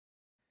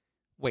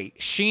Wait,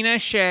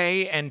 Scheana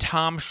Shay and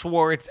Tom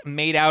Schwartz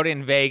made out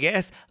in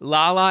Vegas.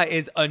 Lala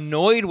is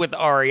annoyed with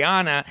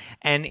Ariana.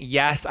 And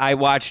yes, I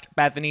watched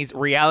Bethany's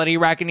Reality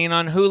Reckoning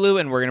on Hulu,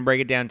 and we're going to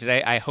break it down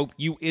today. I hope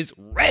you is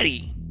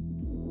ready.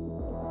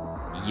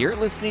 You're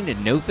listening to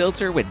No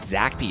Filter with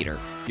Zach Peter,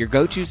 your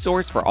go-to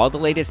source for all the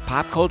latest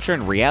pop culture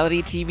and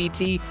reality TV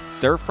tea,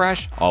 served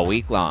fresh all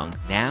week long.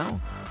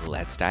 Now,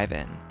 let's dive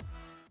in.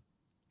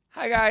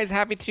 Hi guys,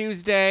 happy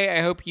Tuesday.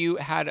 I hope you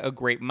had a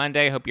great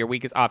Monday. I hope your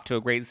week is off to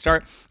a great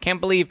start.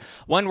 Can't believe,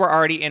 one, we're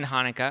already in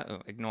Hanukkah.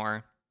 Oh,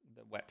 ignore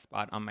the wet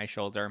spot on my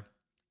shoulder.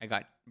 I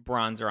got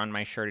bronzer on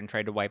my shirt and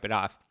tried to wipe it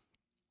off.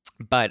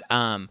 But,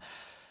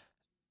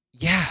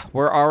 yeah,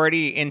 we're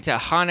already into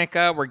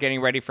Hanukkah. We're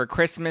getting ready for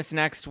Christmas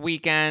next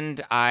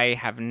weekend. I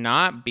have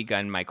not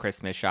begun my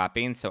Christmas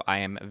shopping, so I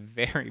am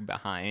very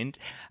behind.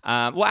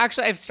 Well,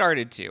 actually, I've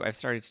started to.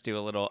 Do a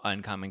little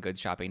uncommon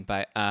goods shopping,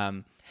 but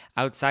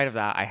outside of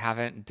that, I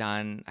haven't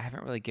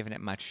really given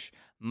it much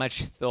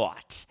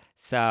thought.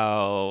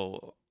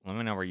 So let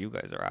me know where you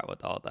guys are at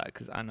with all that,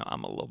 because I know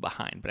I'm a little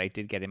behind, but I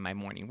did get in my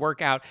morning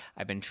workout.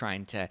 I've been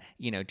trying to,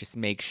 just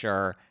make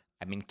sure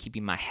I've been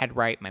keeping my head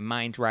right, my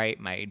mind right,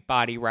 my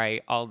body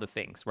right, all the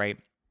things, right?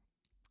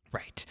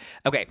 Right.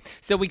 Okay,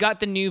 so we got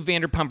the new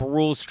Vanderpump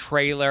Rules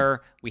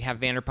trailer. We have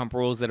Vanderpump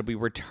Rules that'll be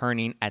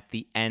returning at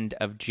the end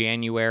of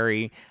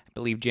January. I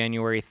believe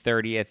January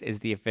 30th is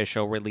the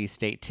official release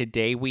date.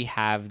 Today we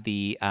have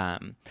the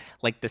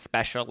the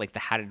special, the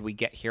How Did We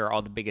Get Here,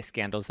 all the biggest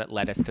scandals that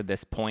led us to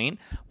this point,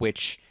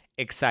 which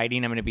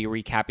exciting. I'm going to be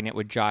recapping it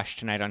with Josh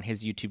tonight on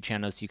his YouTube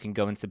channel, so you can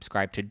go and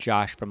subscribe to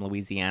Josh from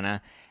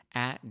Louisiana,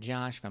 at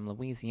Josh from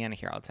Louisiana.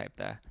 Here, I'll type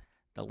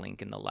the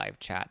link in the live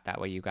chat. That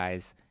way you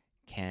guys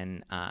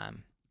can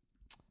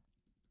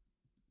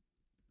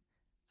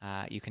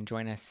you can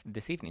join us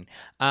this evening.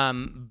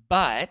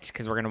 But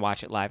because we're going to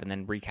watch it live and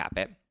then recap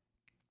it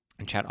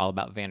and chat all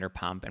about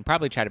Vanderpump and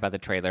probably chat about the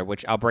trailer,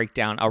 which I'll break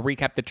down. I'll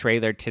recap the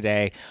trailer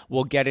today.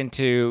 We'll get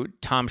into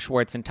Tom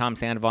Schwartz and Tom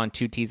Sandoval on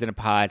Two Teas in a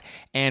Pod,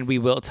 and we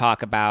will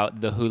talk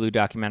about the Hulu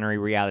documentary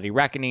Reality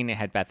Reckoning. It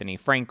had Bethany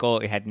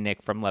Frankel. It had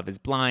Nick from Love is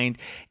Blind.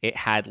 It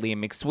had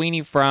Liam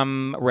McSweeney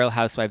from Real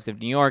Housewives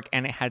of New York,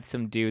 and it had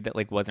some dude that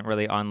wasn't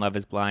really on Love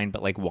is Blind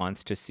but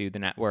wants to sue the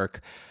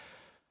network.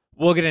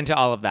 We'll get into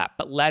all of that,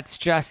 but let's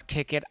just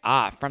kick it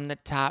off from the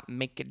top,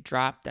 make it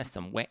drop. That's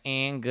some wet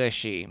and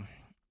gushy.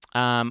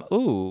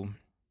 Thanks,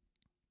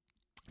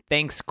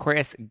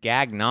 Chris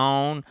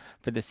Gagnon,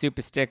 for the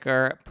super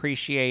sticker.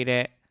 Appreciate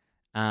it.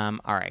 All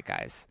right,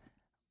 guys.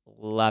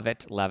 Love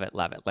it.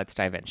 Let's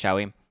dive in, shall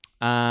we?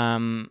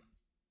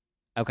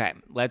 Okay,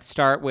 let's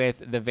start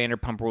with the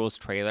Vanderpump Rules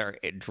trailer.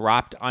 It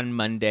dropped on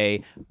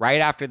Monday, right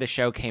after the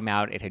show came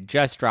out. It had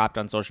just dropped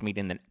on social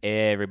media, and then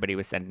everybody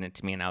was sending it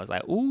to me, and I was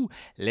like, ooh,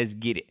 let's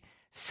get it.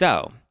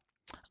 So,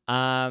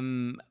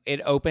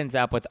 it opens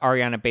up with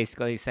Ariana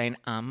basically saying,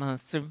 I'm a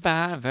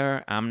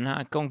survivor. I'm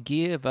not going to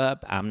give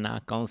up. I'm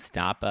not going to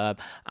stop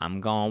up.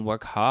 I'm going to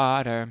work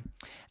harder.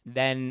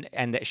 And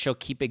that she'll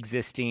keep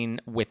existing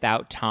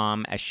without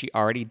Tom, as she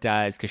already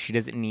does, because she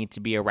doesn't need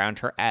to be around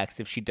her ex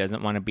if she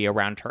doesn't want to be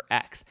around her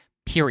ex.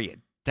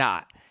 Period.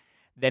 Dot.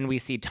 Then we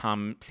see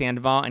Tom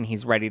Sandoval, and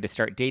he's ready to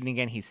start dating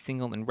again. He's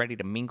single and ready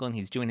to mingle, and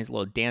he's doing his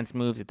little dance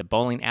moves at the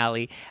bowling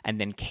alley.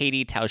 And then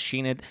Katie tells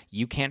Scheana,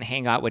 you can't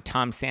hang out with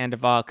Tom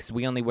Sandoval because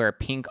we only wear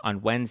pink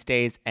on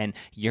Wednesdays, and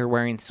you're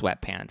wearing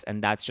sweatpants,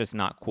 and that's just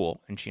not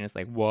cool. And Sheena's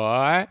like,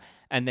 what?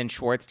 And then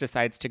Schwartz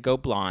decides to go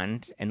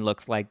blonde and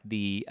looks like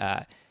the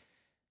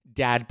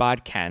dad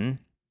bod Ken.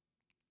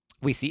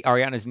 We see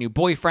Ariana's new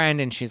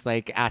boyfriend, and she's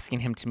asking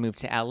him to move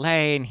to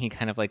LA, and he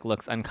kind of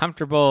looks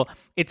uncomfortable.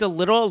 It's a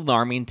little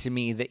alarming to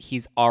me that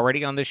he's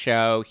already on the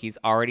show. He's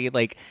already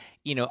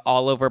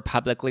all over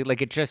publicly.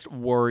 It just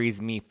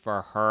worries me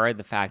for her,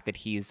 the fact that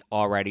he's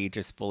already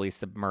just fully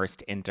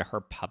submersed into her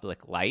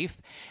public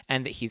life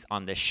and that he's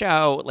on the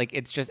show.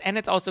 And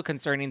it's also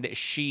concerning that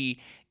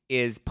she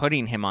is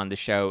putting him on the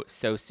show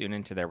so soon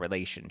into their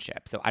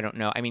relationship. So I don't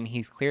know. I mean,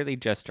 he's clearly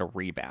just a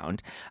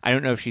rebound. I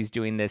don't know if she's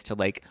doing this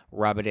to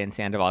rub it in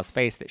Sandoval's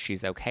face that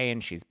she's okay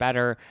and she's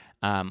better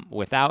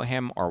without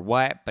him or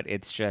what, but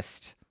it's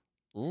just,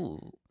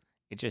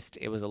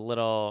 it was a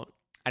little,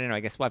 I don't know.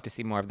 I guess we'll have to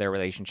see more of their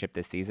relationship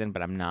this season,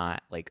 but I'm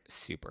not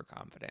super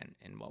confident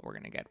in what we're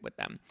going to get with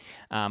them,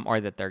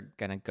 or that they're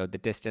going to go the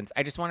distance.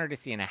 I just want her to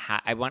see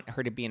I want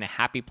her to be in a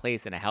happy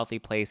place, in a healthy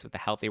place with a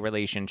healthy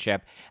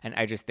relationship. And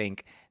I just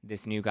think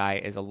this new guy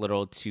is a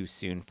little too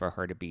soon for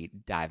her to be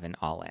diving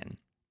all in.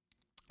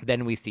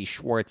 Then we see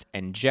Schwartz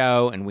and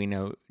Joe, and we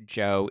know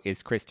Joe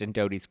is Kristen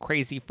Doute's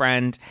crazy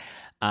friend.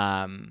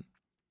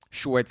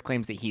 Schwartz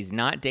claims that he's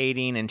not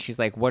dating, and she's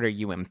like, what, are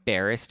you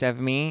embarrassed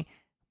of me?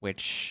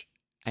 Which,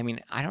 I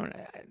mean, I don't,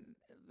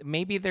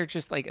 maybe they're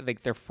just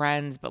they're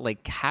friends,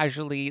 but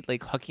casually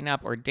hooking up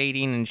or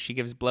dating, and she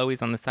gives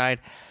blowies on the side.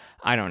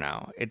 I don't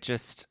know. It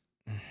just,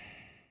 I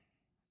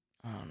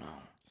don't know.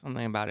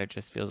 Something about it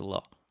just feels a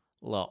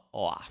little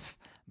off.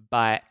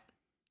 But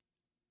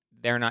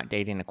they're not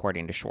dating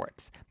according to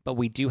Schwartz. But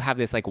we do have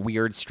this like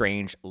weird,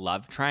 strange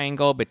love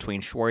triangle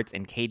between Schwartz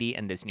and Katie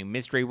and this new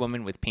mystery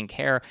woman with pink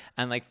hair.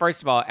 And like,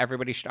 first of all,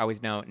 everybody should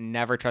always know,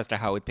 never trust a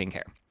hoe with pink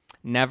hair.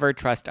 Never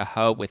trust a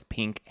hoe with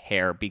pink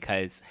hair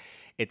because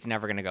it's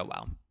never going to go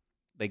well.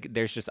 Like,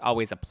 there's just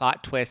always a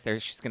plot twist.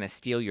 She's going to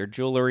steal your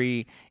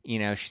jewelry. You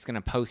know, she's going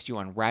to post you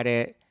on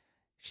Reddit.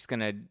 She's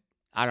going to,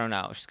 I don't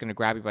know, she's going to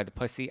grab you by the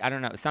pussy. I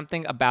don't know.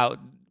 Something about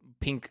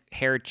pink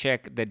hair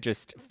chick that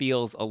just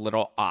feels a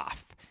little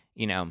off.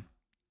 You know,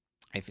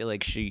 I feel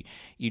like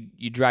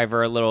you drive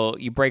her a little,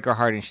 you break her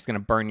heart and she's going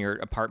to burn your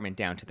apartment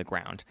down to the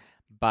ground.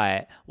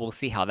 But we'll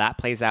see how that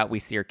plays out. We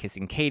see her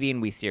kissing Katie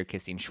and we see her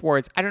kissing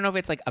Schwartz. I don't know if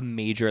it's like a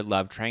major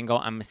love triangle.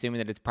 I'm assuming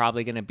that it's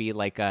probably going to be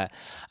like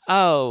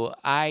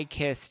I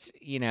kissed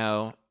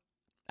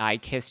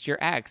your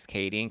ex,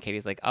 Katie. And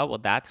Katie's like, oh, well,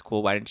 that's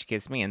cool. Why didn't you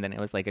kiss me? And then it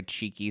was like a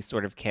cheeky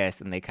sort of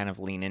kiss and they kind of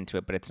lean into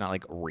it, but it's not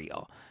like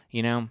real,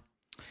 you know?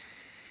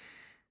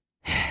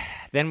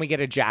 Then we get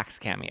a Jax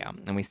cameo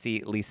and we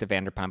see Lisa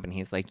Vanderpump and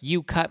he's like,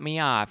 you cut me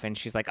off. And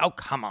she's like, oh,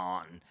 come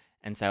on.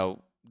 And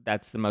so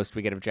that's the most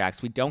we get of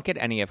Jax. We don't get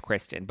any of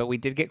Kristen, but we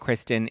did get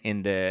Kristen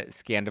in the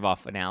Scandival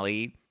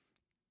finale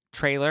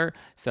trailer.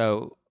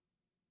 So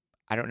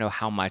I don't know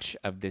how much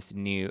of the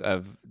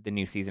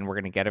new season we're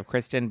going to get of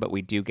Kristen, but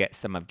we do get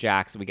some of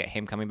Jax. We get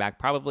him coming back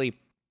probably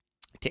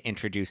to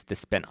introduce the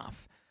spinoff.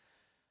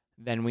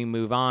 Then we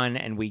move on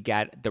and we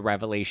get the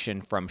revelation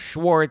from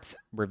Schwartz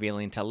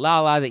revealing to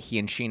Lala that he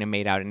and Scheana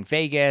made out in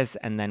Vegas.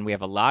 And then we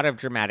have a lot of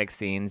dramatic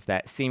scenes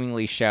that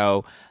seemingly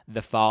show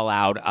the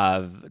fallout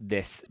of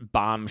this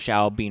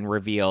bombshell being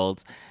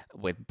revealed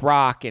with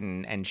Brock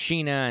and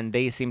Scheana. And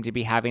they seem to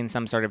be having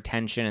some sort of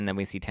tension. And then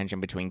we see tension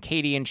between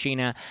Katie and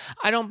Scheana.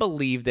 I don't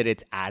believe that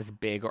it's as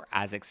big or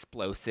as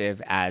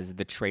explosive as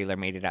the trailer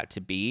made it out to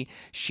be.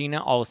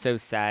 Scheana also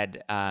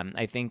said,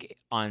 I think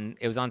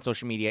it was on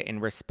social media in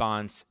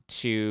response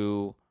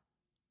to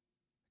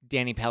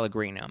Danny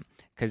Pellegrino,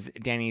 because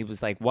Danny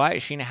was like, what,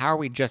 Scheana, how are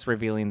we just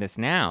revealing this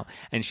now?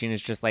 And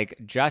Sheena's just like,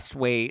 just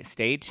wait,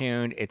 stay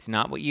tuned. It's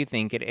not what you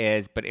think it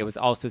is, but it was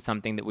also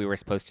something that we were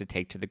supposed to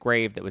take to the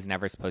grave that was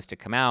never supposed to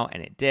come out,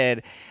 and it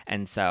did.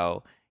 And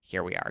so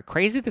here we are.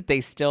 Crazy that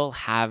they still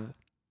have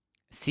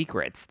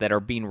secrets that are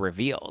being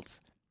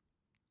revealed.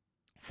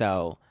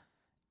 So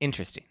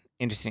interesting.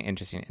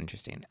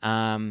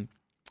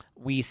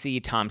 We see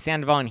Tom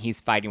Sandoval and he's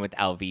fighting with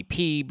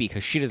LVP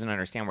because she doesn't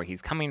understand where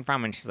he's coming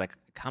from. And she's like,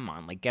 come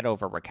on, like, get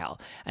over Raquel.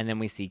 And then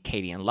we see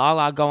Katie and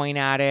Lala going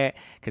at it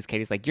because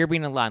Katie's like, you're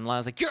being a lot. And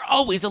Lala's like, you're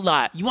always a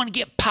lot. You want to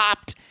get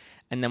popped.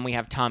 And then we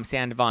have Tom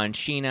Sandoval and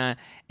Scheana,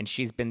 and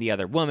she's been the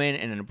other woman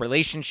in a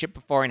relationship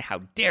before. And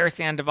how dare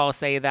Sandoval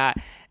say that?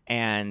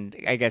 And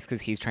I guess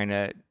because he's trying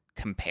to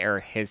compare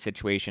his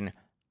situation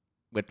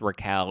with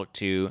Raquel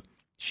to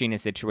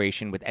Scheana's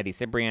situation with Eddie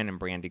Cibrian and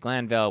Brandi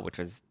Glanville, which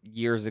was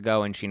years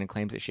ago, and Scheana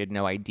claims that she had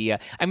no idea.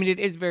 I mean, it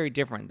is very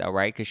different, though,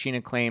 right? Because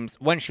Scheana claims,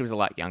 one, she was a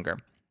lot younger.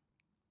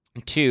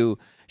 Two,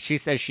 she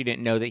says she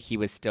didn't know that he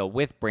was still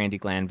with Brandi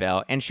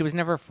Glanville, and she was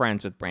never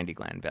friends with Brandi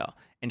Glanville.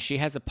 And she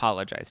has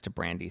apologized to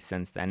Brandi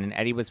since then, and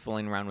Eddie was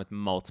fooling around with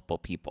multiple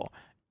people,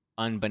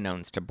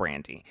 unbeknownst to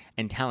Brandi,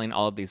 and telling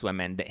all of these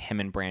women that him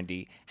and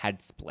Brandi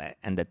had split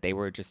and that they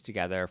were just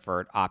together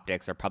for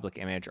optics or public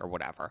image or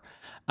whatever.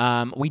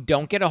 We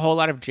don't get a whole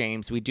lot of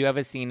James. We do have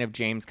a scene of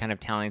James kind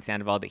of telling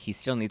Sandoval that he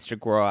still needs to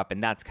grow up,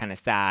 and that's kind of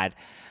sad.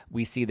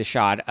 We see the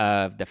shot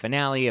of the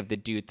finale of the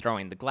dude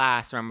throwing the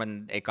glass. Remember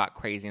when it got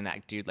crazy and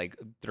that dude like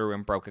threw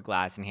and broke a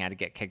glass and he had to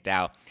get kicked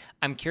out?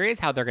 I'm curious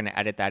how they're going to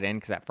edit that in,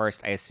 because at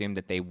first I assumed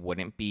that they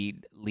wouldn't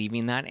be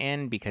leaving that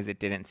in because it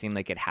didn't seem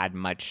like it had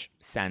much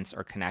sense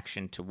or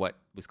connection to what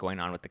was going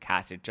on with the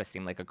cast. It just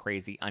seemed like a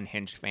crazy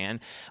unhinged fan.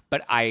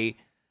 But I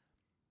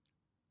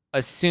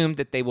assumed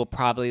that they will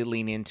probably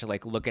lean into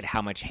like, look at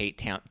how much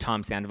hate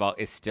Tom Sandoval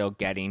is still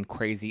getting.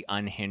 Crazy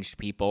unhinged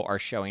people are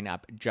showing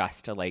up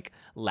just to like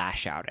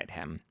lash out at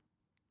him.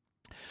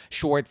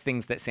 Schwartz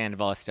thinks that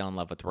Sandoval is still in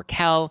love with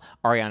Raquel.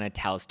 Ariana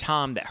tells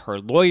Tom that her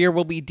lawyer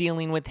will be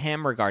dealing with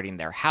him regarding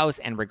their house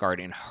and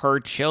regarding her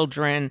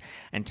children.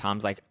 And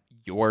Tom's like,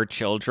 your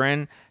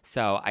children?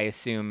 So I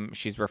assume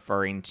she's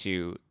referring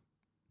to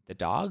the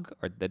dog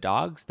or the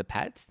dogs, the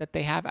pets that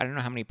they have. I don't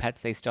know how many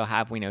pets they still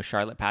have. We know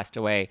Charlotte passed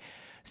away.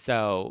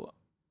 So,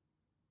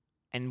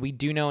 and we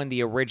do know in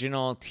the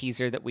original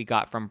teaser that we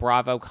got from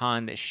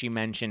BravoCon that she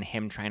mentioned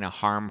him trying to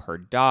harm her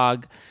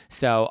dog.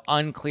 So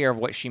unclear of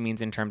what she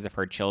means in terms of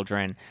her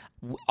children.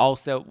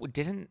 Also,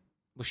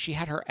 she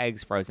had her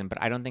eggs frozen,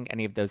 but I don't think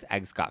any of those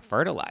eggs got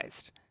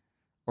fertilized.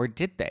 Or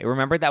did they?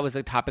 Remember that was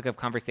a topic of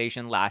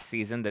conversation last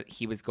season that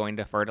he was going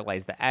to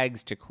fertilize the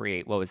eggs to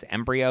create,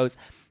 embryos?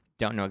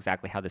 Don't know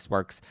exactly how this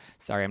works.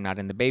 Sorry, I'm not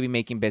in the baby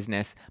making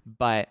business,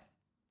 but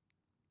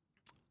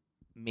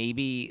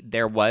maybe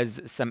there was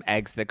some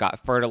eggs that got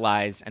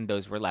fertilized and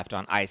those were left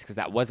on ice, because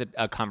that was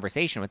a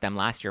conversation with them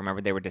last year.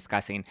 Remember, they were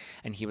discussing,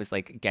 and he was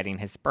like getting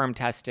his sperm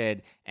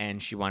tested,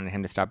 and she wanted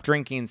him to stop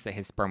drinking so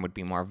his sperm would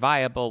be more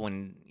viable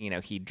when,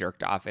 he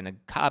jerked off in a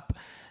cup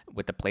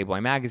with the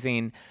Playboy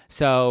magazine.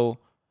 So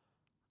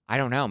I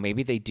don't know.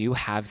 Maybe they do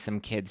have some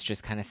kids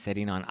just kind of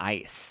sitting on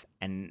ice,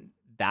 and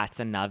that's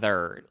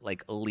another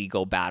like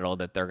legal battle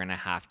that they're going to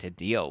have to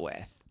deal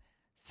with.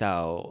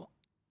 So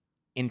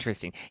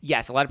interesting.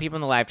 Yes, a lot of people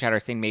in the live chat are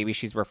saying maybe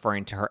she's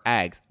referring to her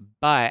eggs,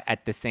 but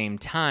at the same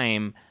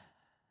time,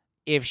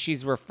 if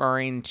she's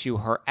referring to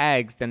her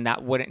eggs, then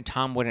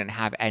Tom wouldn't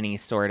have any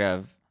sort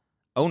of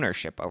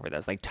ownership over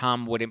those. Like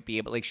Tom wouldn't be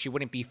able, like she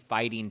wouldn't be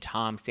fighting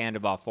Tom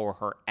Sandoval for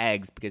her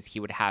eggs because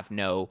he would have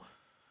no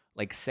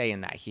like say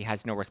in that. He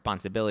has no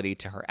responsibility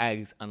to her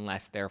eggs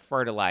unless they're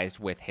fertilized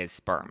with his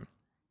sperm.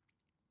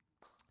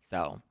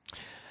 So,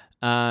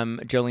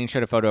 Jolene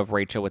showed a photo of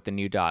Rachel with the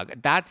new dog.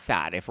 That's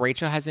sad. If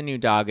Rachel has a new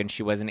dog and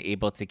she wasn't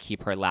able to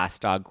keep her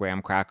last dog,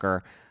 Graham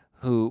Cracker,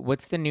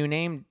 what's the new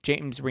name?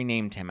 James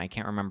renamed him. I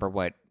can't remember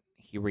what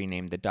he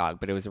renamed the dog,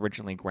 but it was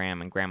originally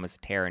Graham, and Graham was a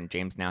tear, and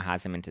James now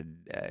has him into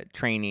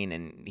training,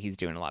 and he's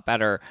doing a lot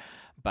better.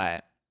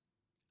 But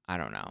I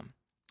don't know.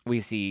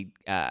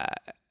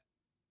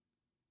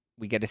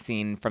 We get a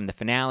scene from the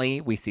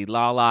finale. We see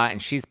Lala,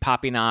 and she's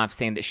popping off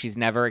saying that she's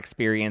never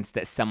experienced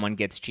that someone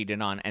gets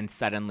cheated on and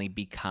suddenly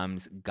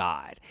becomes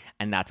God.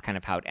 And that's kind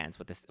of how it ends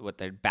with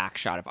the back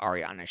shot of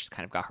Ariana. She's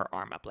kind of got her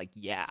arm up like,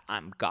 yeah,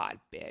 I'm God,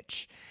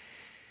 bitch.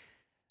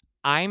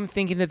 I'm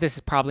thinking that this is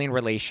probably in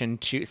relation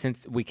to,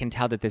 since we can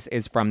tell that this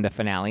is from the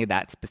finale,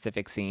 that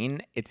specific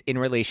scene, it's in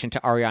relation to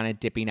Ariana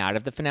dipping out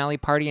of the finale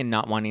party and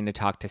not wanting to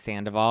talk to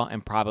Sandoval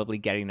and probably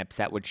getting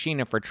upset with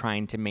Scheana for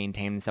trying to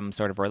maintain some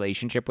sort of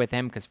relationship with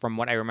him. Because from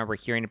what I remember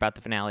hearing about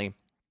the finale,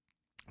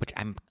 which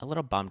I'm a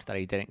little bummed that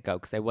I didn't go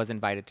because I was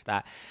invited to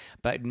that,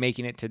 but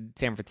making it to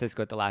San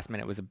Francisco at the last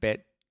minute was a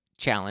bit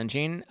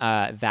challenging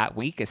that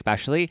week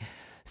especially.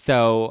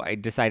 So I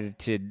decided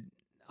to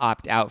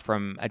opt out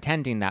from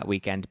attending that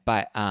weekend,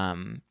 but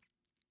from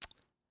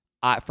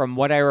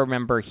what I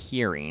remember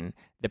hearing,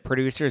 the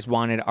producers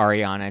wanted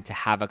Ariana to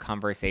have a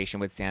conversation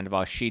with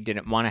Sandoval. She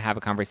didn't want to have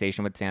a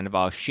conversation with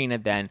Sandoval.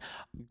 Scheana then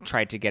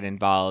tried to get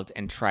involved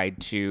and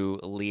tried to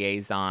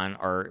liaison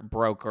or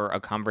broker a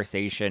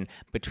conversation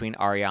between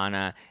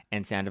Ariana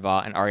and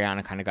Sandoval, and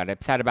Ariana kind of got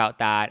upset about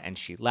that, and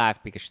she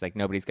left because she's like,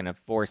 nobody's going to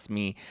force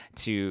me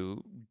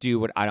to do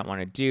what I don't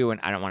want to do,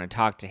 and I don't want to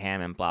talk to him,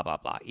 and blah, blah,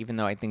 blah. Even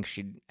though I think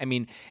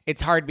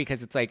it's hard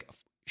because it's like,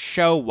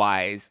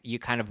 show-wise, you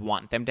kind of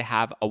want them to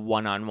have a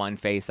one-on-one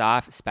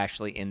face-off,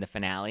 especially in the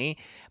finale.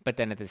 But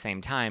then at the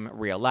same time,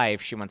 real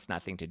life, she wants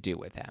nothing to do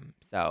with him.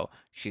 So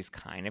she's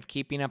kind of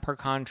keeping up her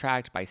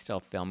contract by still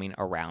filming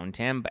around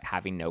him, but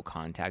having no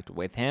contact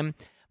with him.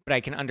 But I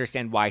can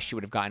understand why she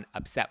would have gotten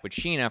upset with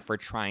Scheana for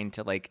trying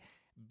to like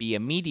be a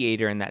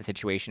mediator in that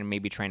situation and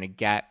maybe trying to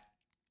get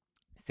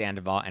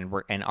Sandoval and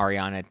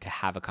Ariana to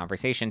have a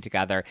conversation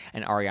together,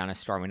 and Ariana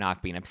storming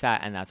off being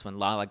upset, and that's when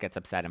Lala gets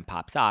upset and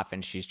pops off,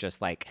 and she's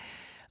just like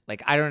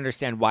I don't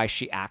understand why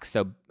she acts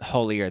so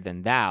holier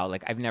than thou.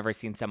 Like, I've never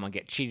seen someone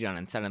get cheated on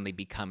and suddenly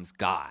becomes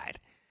God.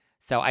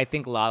 So I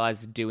think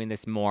Lala's doing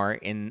this more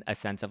in a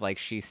sense of like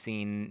she's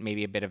seen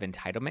maybe a bit of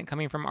entitlement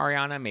coming from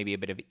Ariana, maybe a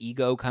bit of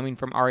ego coming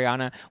from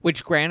Ariana,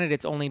 which granted,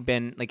 it's only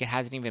been like, it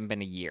hasn't even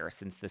been a year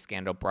since the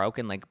scandal broke,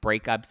 and like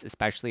breakups,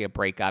 especially a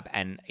breakup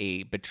and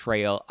a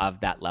betrayal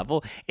of that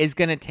level, is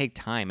going to take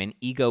time, and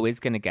ego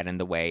is going to get in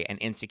the way, and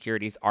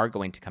insecurities are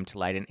going to come to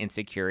light, and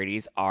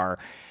insecurities are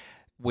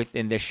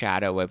within the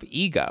shadow of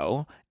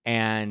ego.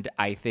 And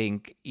I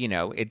think,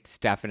 it's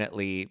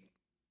definitely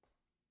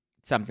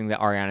something that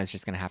Ariana is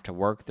just going to have to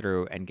work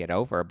through and get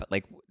over. But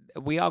like,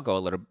 we all go a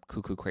little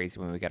cuckoo crazy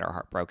when we get our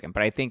heart broken.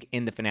 But I think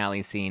in the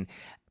finale scene,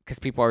 because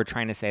people are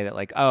trying to say that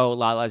like, oh,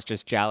 Lala's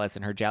just jealous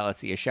and her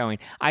jealousy is showing,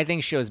 I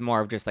think she was more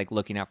of just like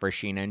looking out for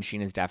Scheana, and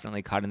Sheena's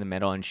definitely caught in the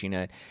middle, and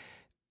Scheana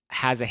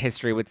has a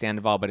history with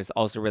Sandoval, but is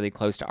also really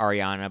close to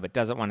Ariana, but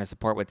doesn't want to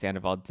support what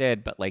Sandoval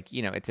did. But like,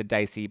 it's a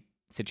dicey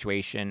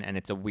situation, and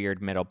it's a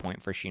weird middle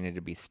point for Scheana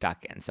to be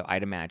stuck in. So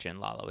I'd imagine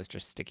Lala was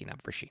just sticking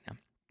up for Scheana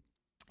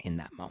in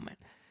that moment.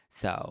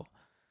 So,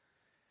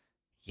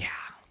 yeah,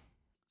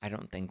 I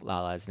don't think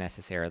Lala is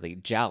necessarily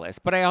jealous,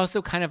 but I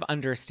also kind of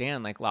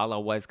understand, like, Lala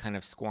was kind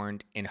of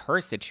scorned in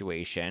her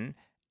situation,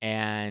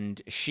 and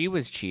she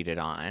was cheated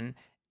on,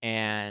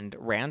 and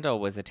Randall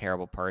was a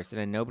terrible person,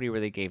 and nobody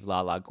really gave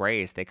Lala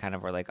grace. They kind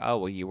of were like, oh,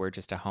 well, you were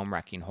just a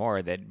home-wrecking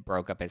whore that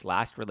broke up his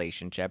last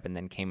relationship and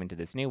then came into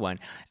this new one.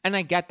 And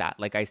I get that.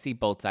 Like, I see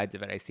both sides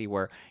of it. I see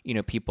where,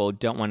 people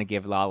don't want to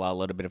give Lala a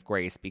little bit of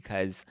grace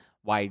because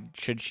why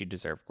should she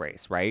deserve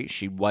grace, right?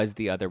 She was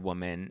the other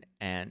woman,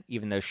 and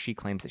even though she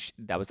claims that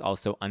that was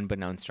also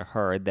unbeknownst to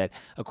her, that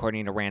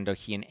according to Randall,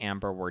 he and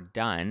Amber were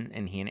done,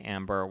 and he and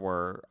Amber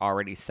were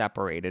already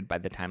separated by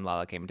the time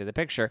Lala came into the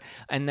picture.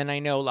 And then I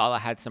know Lala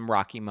had some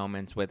rocky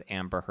moments with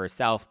Amber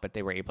herself, but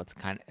they were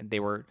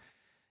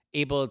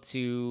able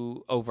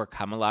to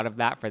overcome a lot of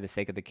that for the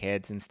sake of the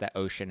kids, since that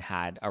Ocean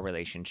had a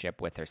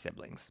relationship with her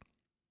siblings.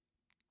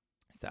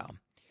 So,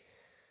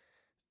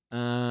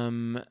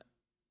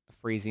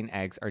 freezing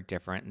eggs are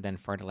different than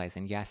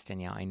fertilizing. Yes,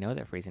 Danielle, I know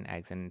that freezing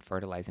eggs and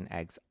fertilizing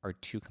eggs are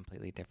two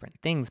completely different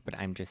things, but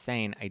I'm just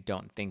saying I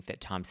don't think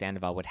that Tom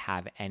Sandoval would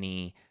have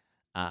any,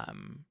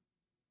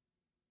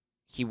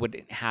 he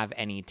wouldn't have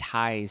any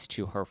ties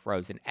to her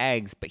frozen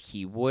eggs, but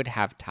he would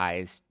have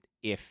ties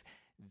if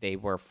they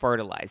were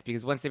fertilized.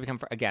 Because once they become,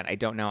 again, I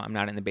don't know, I'm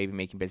not in the baby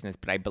making business,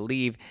 but I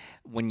believe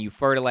when you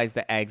fertilize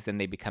the eggs, then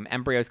they become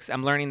embryos. Because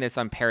I'm learning this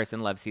on Paris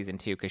in Love season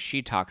 2, because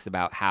she talks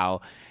about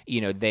how,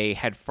 they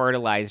had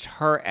fertilized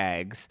her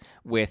eggs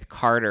with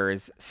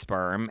Carter's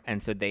sperm,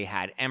 and so they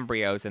had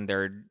embryos, and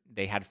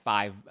they had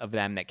 5 of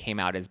them that came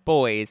out as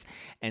boys,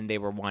 and they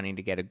were wanting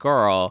to get a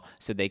girl,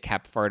 so they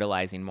kept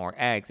fertilizing more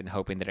eggs and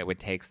hoping that it would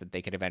take so that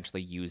they could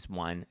eventually use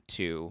one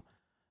to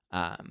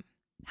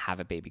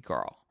have a baby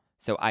girl.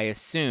 So I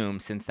assume,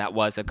 since that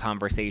was a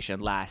conversation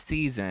last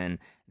season,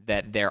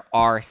 that there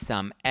are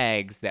some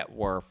eggs that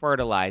were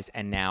fertilized,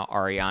 and now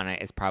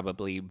Ariana is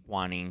probably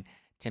wanting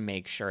to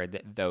make sure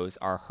that those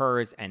are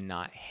hers and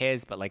not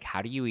his. But, like,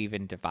 how do you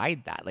even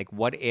divide that? Like,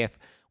 what if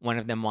one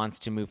of them wants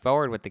to move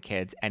forward with the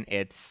kids and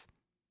it's,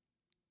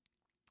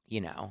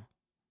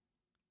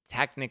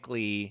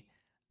 technically...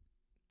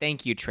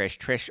 Thank you, Trish.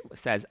 Trish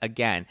says,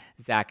 again,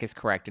 Zach is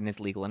correct in his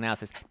legal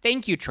analysis.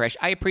 Thank you, Trish.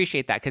 I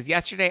appreciate that, because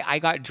yesterday I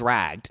got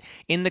dragged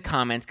in the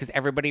comments because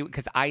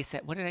I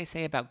said, what did I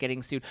say about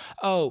getting sued?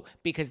 Oh,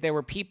 because there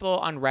were people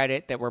on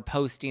Reddit that were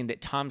posting that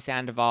Tom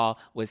Sandoval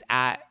was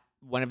at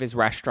one of his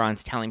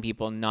restaurants telling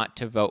people not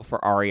to vote for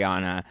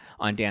Ariana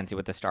on Dancing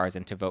with the Stars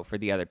and to vote for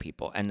the other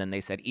people. And then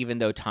they said, even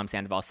though Tom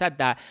Sandoval said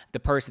that, the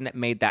person that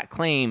made that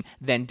claim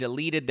then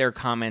deleted their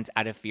comments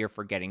out of fear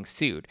for getting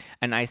sued.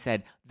 And I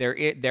said,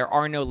 there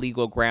are no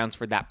legal grounds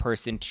for that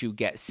person to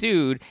get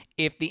sued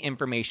if the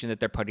information that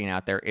they're putting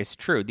out there is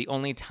true. The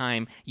only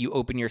time you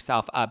open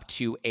yourself up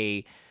to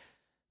a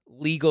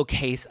legal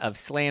case of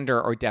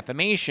slander or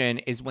defamation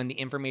is when the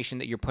information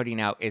that you're putting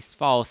out is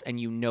false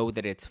and you know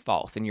that it's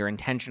false and you're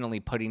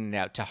intentionally putting it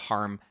out to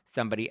harm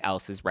somebody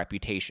else's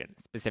reputation,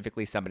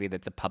 specifically somebody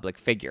that's a public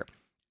figure.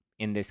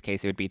 In this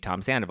case, it would be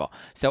Tom Sandoval.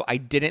 So I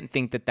didn't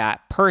think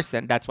that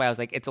person, that's why I was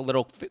like, it's a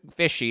little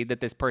fishy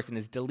that this person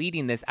is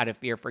deleting this out of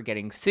fear for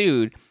getting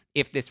sued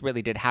if this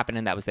really did happen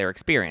and that was their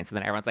experience. And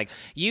then everyone's like,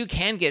 you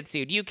can get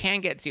sued. You can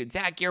get sued.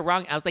 Zach, you're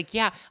wrong. I was like,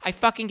 yeah, I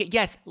fucking get,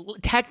 yes,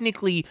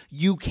 technically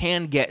you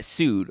can get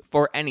sued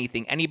for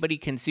anything. Anybody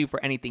can sue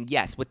for anything.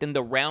 Yes, within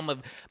the realm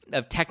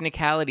of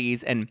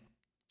technicalities and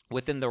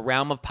within the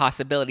realm of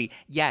possibility,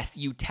 yes,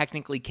 you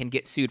technically can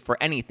get sued for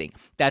anything.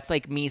 That's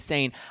like me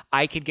saying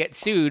I could get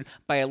sued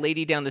by a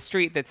lady down the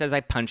street that says I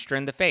punched her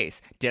in the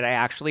face. Did I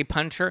actually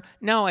punch her?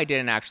 No, I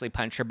didn't actually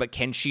punch her, but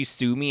can she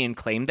sue me and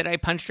claim that I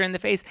punched her in the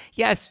face?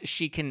 Yes,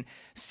 she can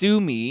sue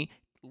me.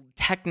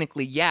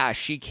 Technically, yeah,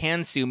 she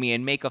can sue me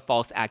and make a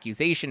false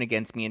accusation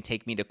against me and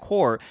take me to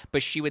court,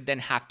 but she would then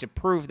have to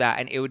prove that,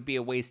 and it would be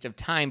a waste of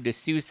time to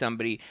sue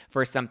somebody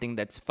for something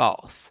that's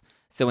false.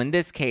 So in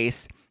this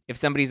case, if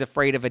somebody's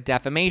afraid of a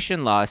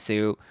defamation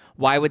lawsuit,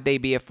 why would they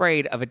be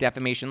afraid of a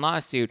defamation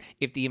lawsuit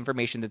if the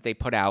information that they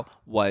put out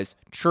was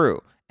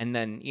true? And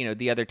then,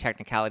 the other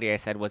technicality I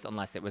said was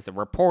unless it was a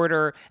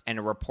reporter and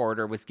a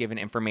reporter was given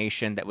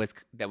information that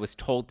was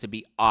told to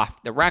be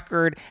off the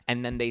record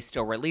and then they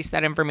still released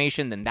that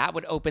information, then that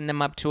would open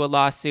them up to a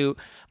lawsuit.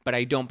 But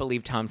I don't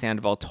believe Tom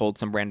Sandoval told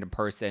some random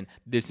person,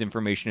 this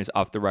information is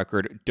off the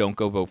record, don't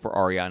go vote for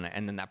Ariana.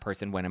 And then that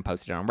person went and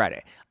posted it on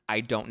Reddit. I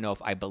don't know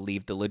if I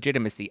believe the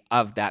legitimacy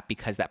of that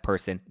because that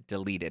person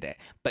deleted it.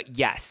 But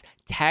yes,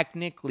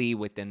 technically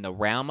within the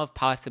realm of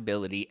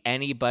possibility,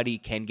 anybody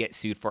can get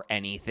sued for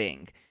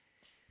anything.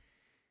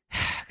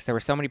 Because there were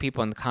so many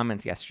people in the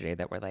comments yesterday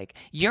that were like,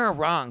 you're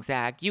wrong,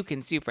 Zach. You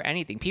can sue for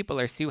anything. People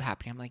are sue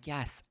happy. I'm like,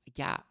 yes,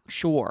 yeah,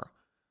 sure.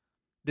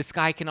 The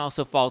sky can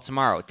also fall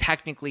tomorrow.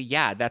 Technically,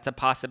 yeah, that's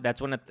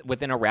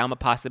within a realm of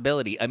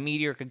possibility. A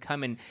meteor could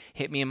come and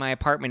hit me in my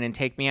apartment and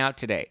take me out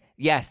today.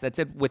 Yes, that's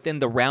within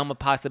the realm of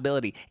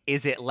possibility.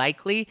 Is it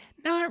likely?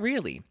 Not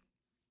really.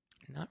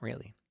 Not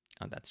really.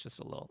 Oh, that's just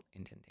a little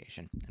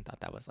indentation. I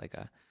thought that was like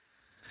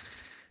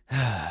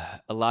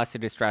a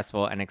lawsuit is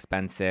stressful and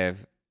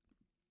expensive.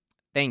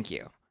 Thank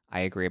you. I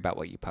agree about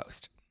what you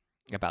post,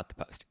 about the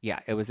post. Yeah,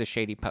 it was a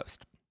shady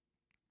post.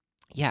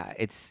 Yeah,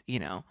 it's,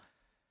 it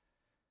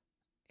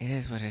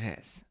is what it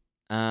is.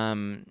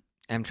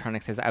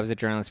 Mtronic says, I was a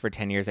journalist for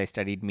 10 years. I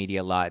studied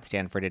media law at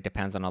Stanford. It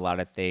depends on a lot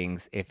of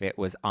things. If it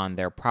was on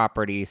their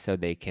property so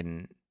they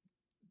can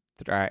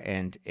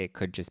threaten, it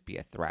could just be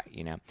a threat,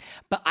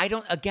 But I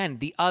don't, again,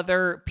 the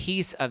other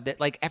piece of that,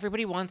 like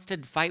everybody wants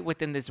to fight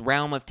within this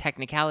realm of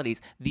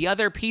technicalities. The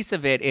other piece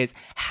of it is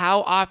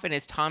how often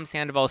has Tom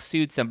Sandoval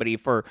sued somebody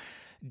for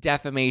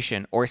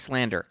defamation or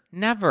slander?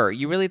 Never.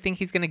 You really think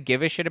he's going to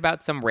give a shit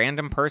about some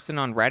random person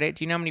on Reddit?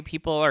 Do you know how many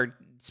people are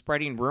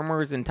spreading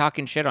rumors and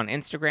talking shit on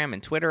Instagram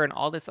and Twitter and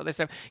all this other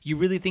stuff? You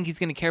really think he's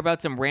going to care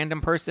about some random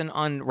person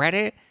on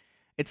Reddit?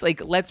 It's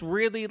like, let's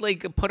really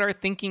put our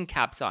thinking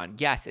caps on.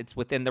 Yes, it's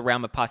within the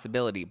realm of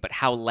possibility, but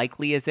how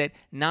likely is it?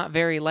 Not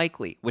very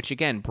likely, which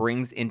again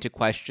brings into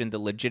question the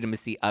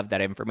legitimacy of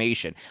that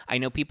information. I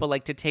know people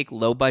like to take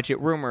low budget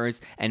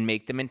rumors and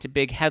make them into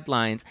big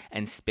headlines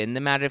and spin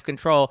them out of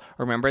control.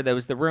 Remember, there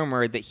was the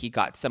rumor that he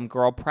got some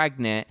girl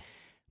pregnant,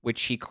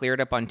 which he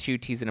cleared up on 2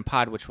 T's in a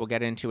Pod, which we'll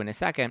get into in a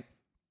second.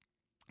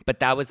 But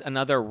that was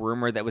another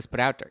rumor that was put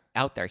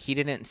out there. He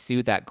didn't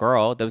sue that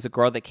girl. There was a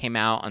girl that came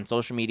out on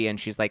social media and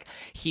she's like,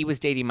 he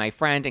was dating my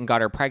friend and got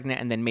her pregnant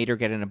and then made her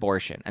get an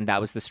abortion. And that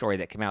was the story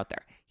that came out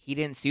there. He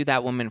didn't sue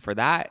that woman for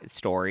that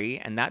story.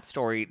 And that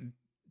story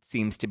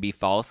seems to be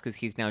false because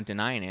he's now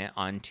denying it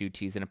on 2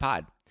 T's in a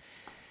Pod.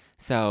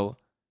 So,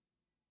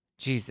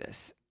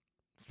 Jesus.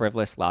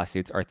 Frivolous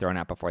lawsuits are thrown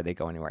out before they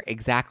go anywhere.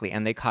 Exactly.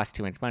 And they cost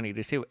too much money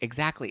to sue.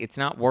 Exactly. It's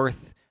not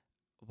worth...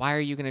 Why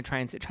are you going to try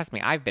and sue? Trust me,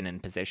 I've been in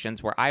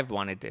positions where I've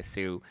wanted to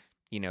sue,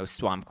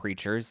 swamp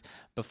creatures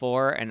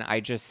before, and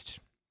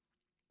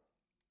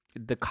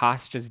the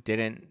cost just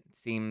didn't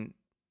seem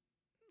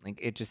like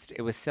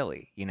it was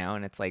silly,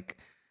 and it's like,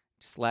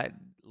 just let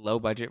low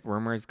budget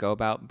rumors go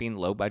about being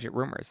low budget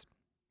rumors.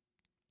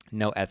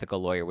 No ethical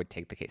lawyer would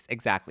take the case.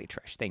 Exactly,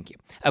 Trish. Thank you.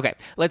 Okay,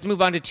 let's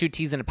move on to 2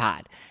 T's in a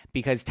Pod,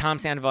 because Tom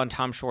Sandoval and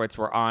Tom Schwartz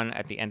were on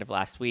at the end of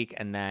last week,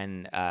 and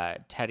then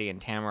Teddy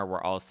and Tamara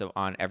were also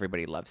on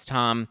Everybody Loves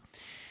Tom.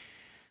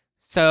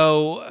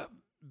 So,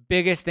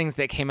 biggest things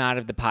that came out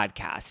of the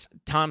podcast.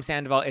 Tom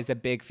Sandoval is a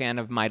big fan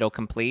of Mito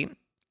Complete,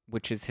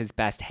 which is his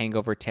best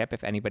hangover tip,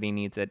 if anybody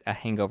needs a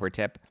hangover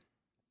tip.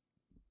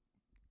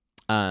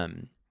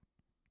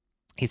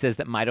 He says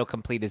that Mito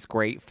Complete is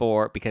great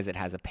because it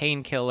has a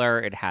painkiller,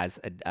 it has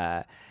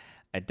a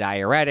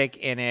diuretic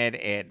in it,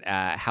 it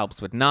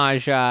helps with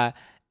nausea,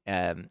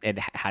 it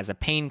has a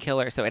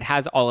painkiller. So it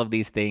has all of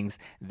these things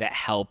that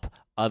help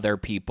other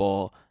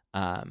people,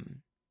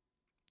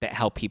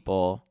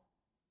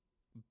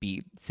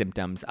 beat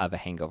symptoms of a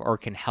hangover, or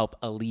can help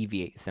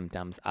alleviate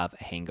symptoms of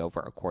a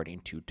hangover, according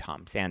to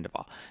Tom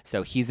Sandoval.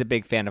 So he's a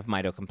big fan of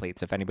Mito Complete.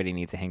 So if anybody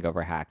needs a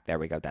hangover hack, there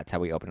we go. That's how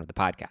we open up the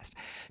podcast.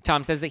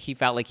 Tom says that he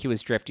felt like he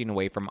was drifting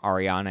away from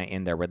Ariana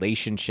in their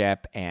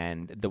relationship,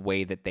 and the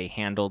way that they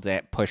handled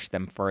it pushed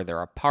them further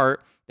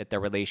apart, that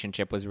their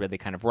relationship was really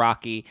kind of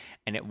rocky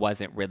and it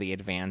wasn't really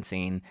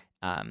advancing.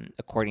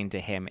 According to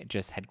him, it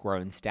just had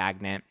grown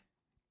stagnant.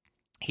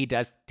 He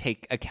does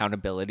take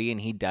accountability, and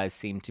he does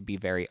seem to be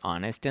very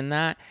honest in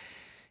that.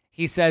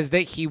 He says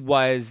that he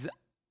was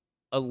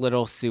a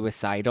little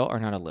suicidal, or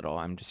not a little,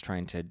 I'm just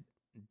trying to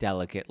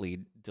delicately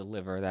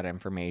deliver that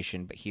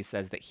information, but he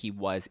says that he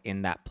was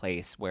in that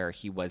place where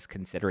he was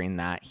considering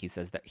that. He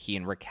says that he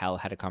and Raquel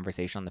had a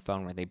conversation on the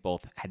phone where they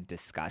both had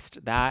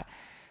discussed that.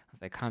 I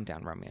was like, calm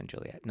down, Romeo and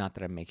Juliet. Not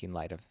that I'm making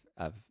light of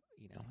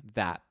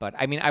that, but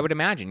I mean, I would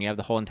imagine you have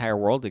the whole entire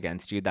world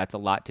against you. That's a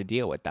lot to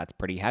deal with. That's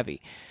pretty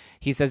heavy.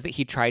 He says that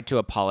he tried to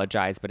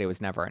apologize, but it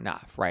was never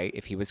enough, right?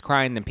 If he was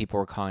crying, then people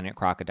were calling it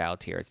crocodile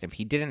tears. And if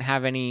he didn't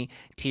have any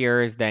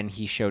tears, then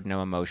he showed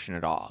no emotion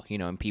at all.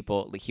 And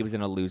he was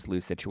in a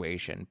lose-lose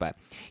situation. But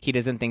he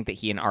doesn't think that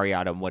he and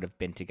Ariana would have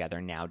been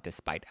together now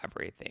despite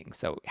everything.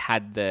 So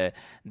had the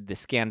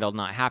scandal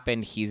not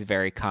happened, he's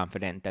very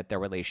confident that their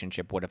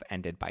relationship would have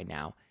ended by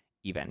now,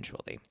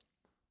 eventually.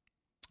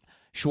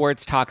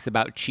 Schwartz talks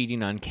about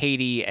cheating on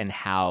Katie and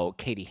how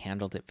Katie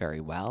handled it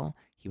very well.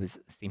 He was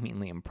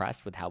seemingly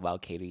impressed with how well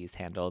Katie's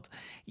handled,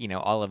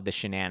 all of the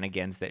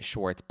shenanigans that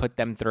Schwartz put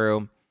them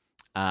through.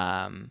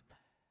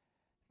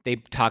 They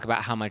talk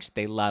about how much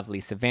they love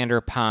Lisa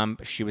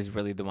Vanderpump. She was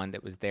really the one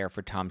that was there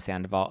for Tom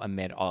Sandoval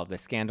amid all of the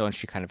scandal, and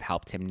she kind of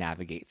helped him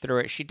navigate through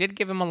it. She did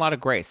give him a lot of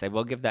grace. I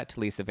will give that to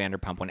Lisa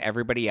Vanderpump. When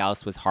everybody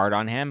else was hard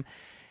on him,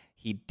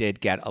 he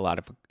did get a lot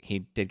of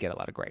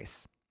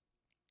grace.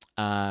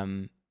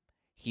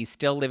 He's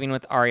still living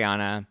with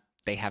Ariana.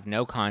 They have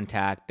no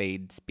contact.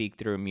 They speak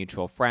through a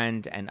mutual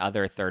friend and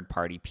other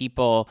third-party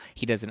people.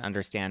 He doesn't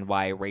understand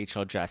why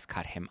Rachel just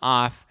cut him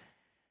off,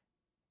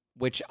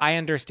 which I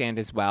understand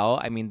as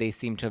well. I mean, they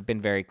seem to have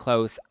been very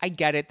close. I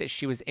get it that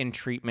she was in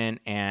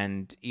treatment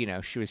and,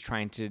 she was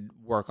trying to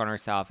work on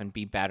herself and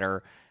be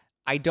better.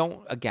 I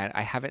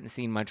haven't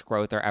seen much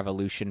growth or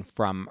evolution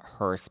from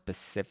her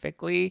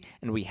specifically,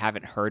 and we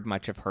haven't heard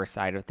much of her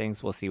side of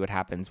things. We'll see what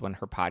happens when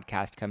her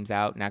podcast comes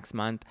out next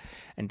month,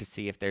 and to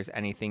see if there's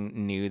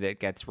anything new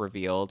that gets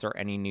revealed or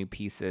any new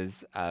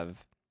pieces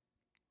of,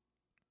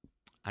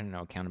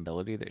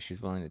 accountability that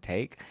she's willing to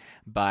take.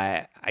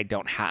 But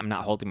I'm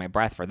not holding my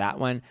breath for that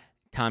one.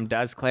 Tom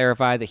does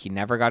clarify that he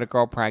never got a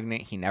girl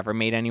pregnant. He never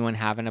made anyone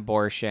have an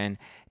abortion.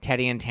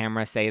 Teddy and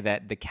Tamara say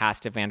that the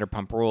cast of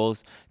Vanderpump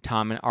Rules,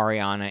 Tom and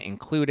Ariana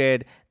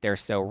included, they're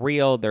so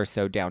real, they're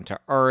so down to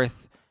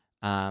earth.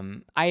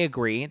 I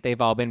agree.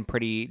 They've all been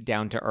pretty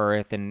down to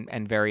earth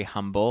and very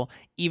humble,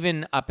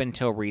 even up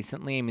until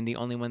recently. I mean, the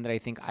only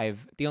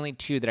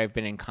two that I've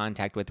been in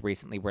contact with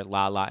recently were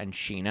Lala and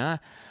Scheana.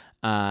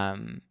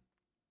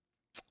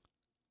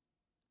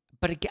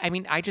 But I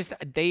mean,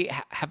 they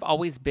have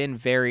always been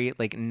very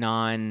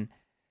not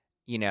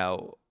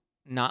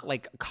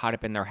caught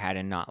up in their head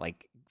and not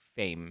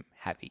fame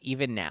heavy.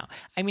 Even now,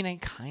 I mean,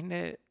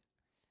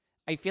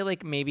 I feel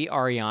like maybe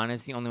Ariana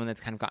is the only one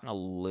that's kind of gotten a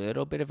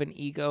little bit of an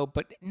ego.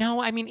 But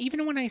no, I mean,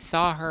 even when I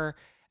saw her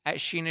at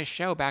Scheana's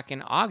show back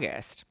in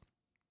August,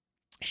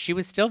 she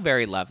was still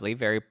very lovely,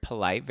 very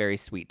polite, very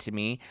sweet to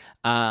me.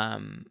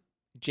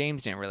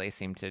 James didn't really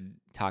seem to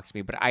talk to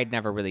me, but I'd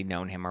never really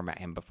known him or met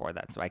him before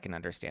that, so I can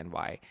understand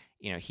why,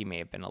 he may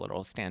have been a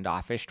little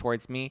standoffish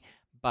towards me.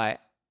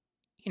 But,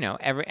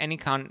 any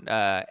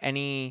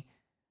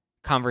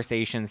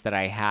conversations that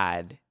I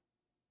had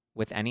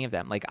with any of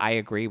them, like, I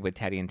agree with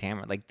Teddy and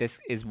Tamara. Like, this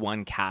is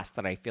one cast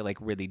that I feel like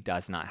really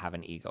does not have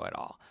an ego at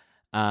all.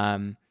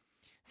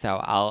 So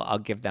I'll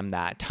give them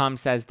that. Tom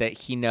says that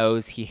he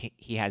knows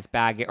he has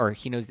baggage, or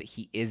he knows that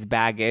he is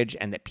baggage,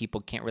 and that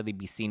people can't really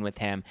be seen with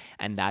him,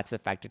 and that's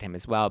affected him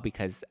as well,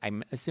 because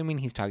I'm assuming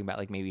he's talking about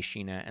like maybe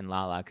Scheana and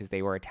Lala, because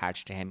they were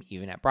attached to him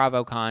even at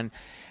BravoCon,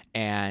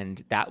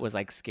 and that was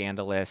like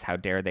scandalous. How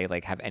dare they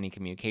like have any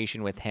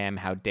communication with him?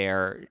 How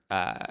dare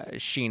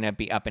Scheana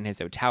be up in his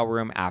hotel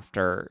room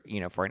after,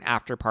 for an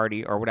after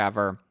party or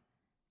whatever.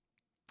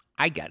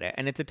 I get it.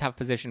 And it's a tough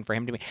position for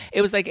him to be.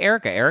 It was like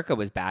Erica. Erica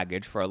was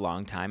baggage for a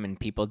long time, and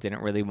people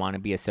didn't really want to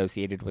be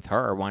associated with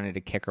her or wanted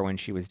to kick her when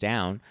she was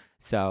down.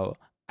 So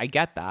I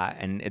get that.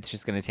 And it's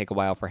just going to take a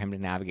while for him to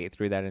navigate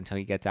through that until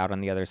he gets out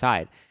on the other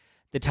side.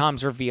 The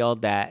Toms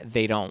revealed that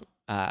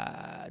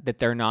that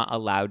they're not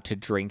allowed to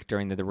drink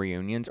during the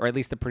reunions, or at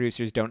least the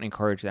producers don't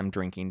encourage them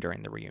drinking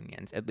during the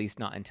reunions, at least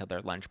not until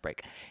their lunch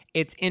break.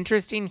 It's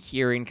interesting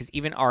hearing, because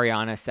even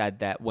Ariana said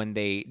that when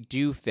they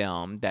do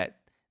film, that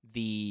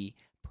the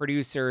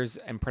producers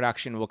and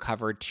production will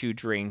cover 2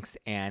 drinks,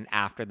 and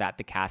after that,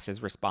 the cast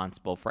is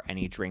responsible for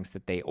any drinks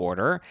that they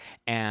order.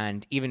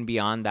 And even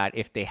beyond that,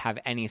 if they have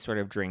any sort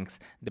of drinks,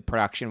 the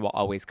production will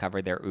always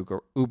cover their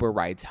Uber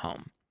rides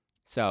home.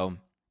 So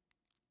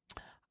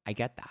I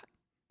get that.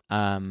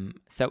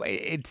 So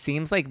it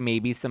seems like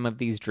maybe some of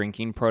these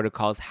drinking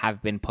protocols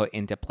have been put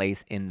into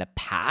place in the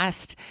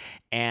past,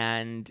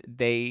 and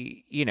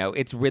they,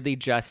 it's really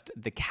just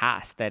the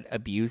cast that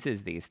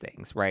abuses these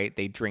things, right?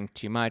 They drink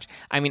too much.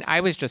 I mean,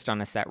 I was just on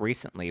a set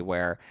recently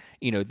where,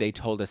 they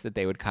told us that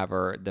they would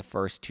cover the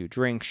first 2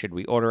 drinks should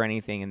we order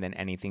anything, and then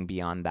anything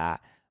beyond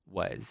that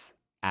was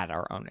at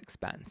our own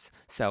expense.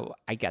 So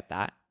I get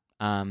that.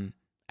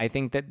 I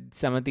think that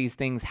some of these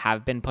things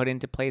have been put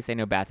into place. I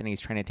know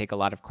Bethany's trying to take a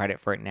lot of credit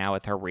for it now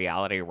with her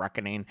reality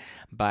reckoning,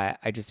 but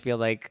I just feel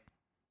like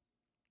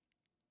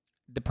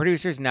the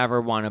producers never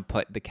want to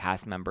put the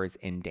cast members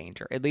in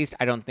danger. At least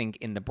I don't think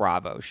in the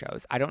Bravo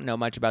shows. I don't know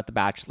much about The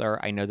Bachelor.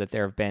 I know that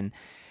there have been,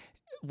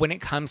 when it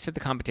comes to the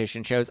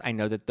competition shows, I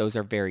know that those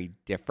are very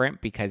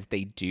different, because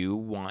they do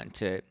want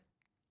to,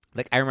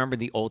 like, I remember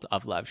the old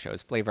Of Love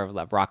shows, Flavor of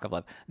Love, Rock of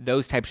Love,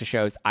 those types of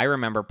shows. I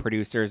remember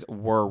producers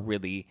were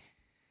really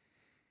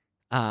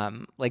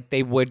like,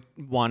 they would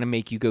want to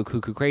make you go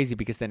cuckoo crazy,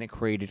 because then it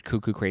created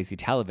cuckoo crazy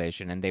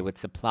television, and they would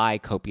supply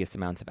copious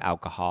amounts of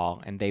alcohol,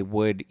 and they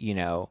would,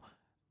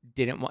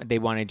 they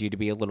wanted you to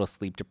be a little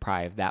sleep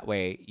deprived. That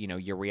way,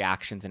 your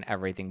reactions and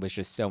everything was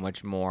just so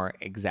much more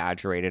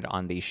exaggerated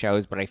on these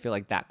shows. But I feel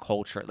like that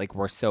culture, like,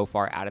 we're so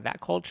far out of that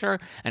culture,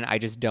 and I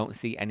just don't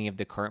see any of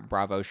the current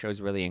Bravo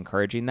shows really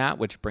encouraging that,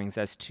 which brings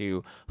us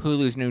to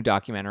Hulu's new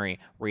documentary,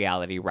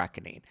 Reality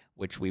Reckoning,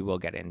 which we will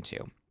get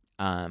into.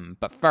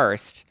 But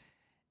first,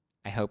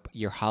 I hope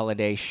your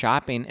holiday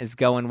shopping is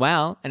going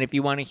well. And if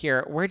you want to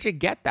hear, where'd you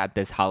get that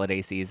this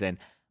holiday season?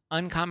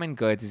 Uncommon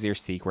Goods is your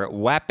secret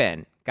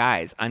weapon.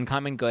 Guys,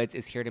 Uncommon Goods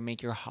is here to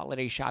make your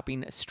holiday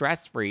shopping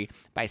stress-free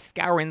by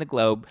scouring the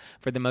globe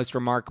for the most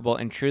remarkable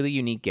and truly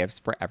unique gifts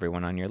for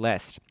everyone on your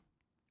list.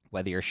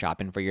 Whether you're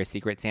shopping for your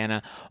Secret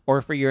Santa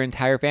or for your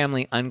entire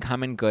family,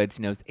 Uncommon Goods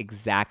knows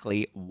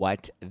exactly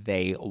what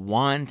they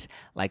want.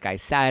 Like I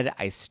said,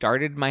 I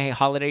started my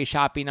holiday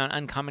shopping on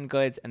Uncommon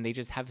Goods, and they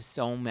just have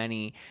so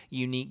many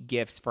unique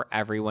gifts for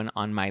everyone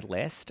on my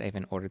list. I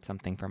haven't ordered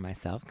something for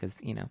myself because,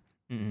 I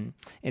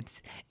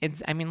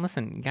mean,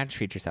 listen, you got to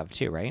treat yourself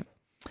too, right?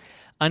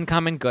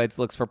 Uncommon Goods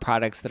looks for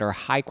products that are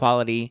high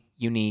quality,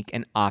 unique,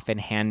 and often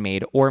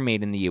handmade or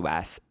made in the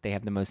U.S. They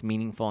have the most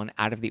meaningful and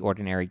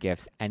out-of-the-ordinary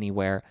gifts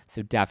anywhere,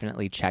 so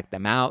definitely check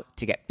them out.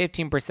 To get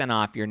 15%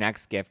 off your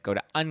next gift, go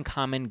to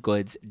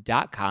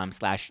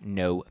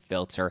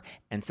uncommongoods.com/nofilter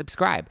and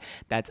subscribe.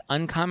 That's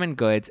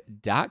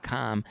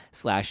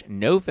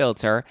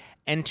uncommongoods.com/nofilter.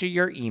 Enter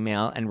your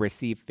email and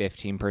receive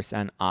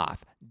 15%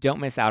 off.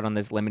 Don't miss out on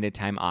this limited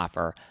time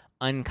offer.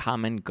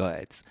 Uncommon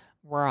Goods.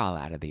 We're all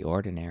out of the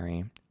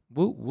ordinary.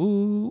 Woo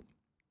woo.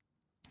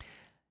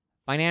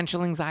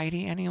 Financial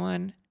anxiety,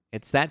 anyone?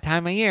 It's that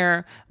time of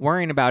year.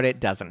 Worrying about it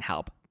doesn't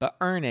help, but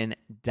Earnin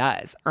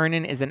does.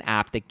 Earnin is an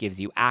app that gives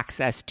you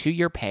access to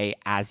your pay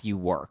as you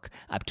work,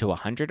 up to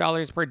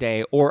 $100 per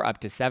day or up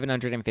to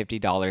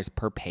 $750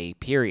 per pay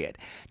period.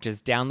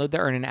 Just download the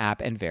Earnin app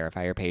and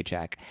verify your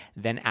paycheck.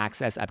 Then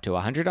access up to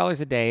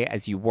 $100 a day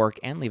as you work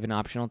and leave an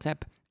optional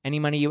tip. Any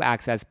money you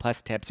access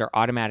plus tips are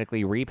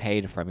automatically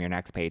repaid from your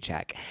next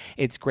paycheck.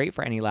 It's great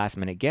for any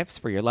last-minute gifts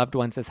for your loved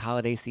ones this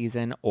holiday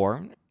season,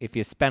 or if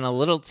you spend a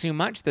little too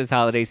much this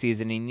holiday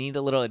season and you need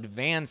a little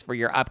advance for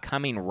your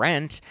upcoming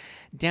rent,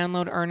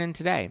 download Earnin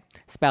today.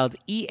 Spelled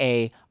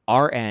EARNIN.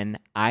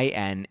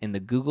 RNIN in the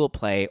Google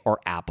Play or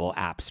Apple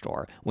App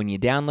Store. When you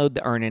download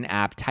the Earnin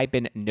app, type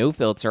in No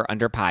Filter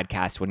under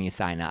podcast when you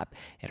sign up.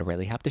 It'll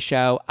really help the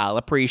show. I'll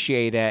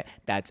appreciate it.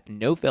 That's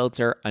No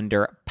Filter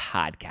under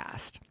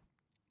podcast.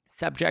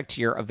 Subject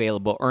to your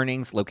available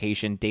earnings,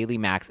 location, daily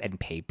max, and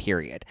pay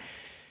period.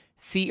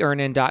 See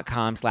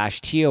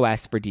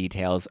earnin.com/TOS for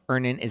details.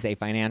 Earnin is a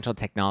financial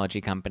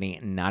technology company,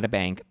 not a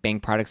bank.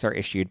 Bank products are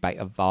issued by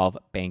Evolve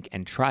Bank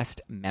and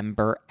Trust,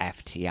 member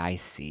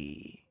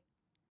FDIC.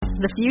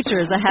 The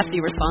future is a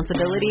hefty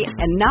responsibility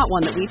and not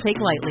one that we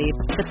take lightly.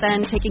 But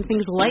then taking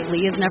things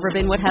lightly has never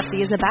been what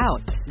Hefty is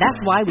about.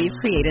 That's why we've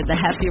created the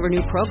Hefty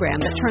Renew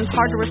program that turns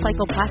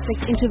hard-to-recycle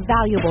plastics into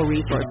valuable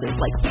resources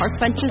like park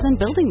benches and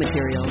building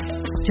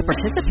materials. To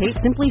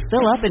participate, simply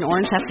fill up an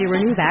orange Hefty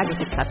Renew bag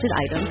with accepted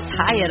items,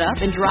 tie it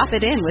up, and drop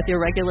it in with your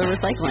regular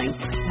recycling.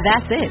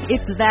 That's it.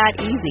 It's that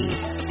easy.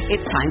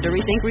 It's time to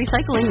rethink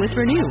recycling with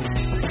Renew.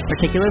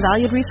 Particular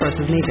valued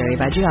resources may vary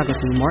by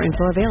geography. More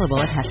info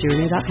available at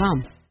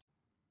heftyrenew.com.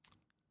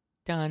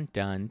 Dun,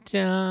 dun,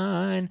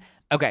 dun.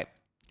 Okay,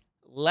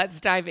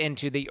 let's dive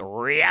into the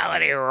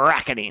reality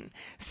reckoning.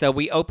 So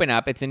we open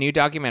up, it's a new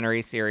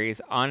documentary series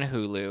on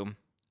Hulu,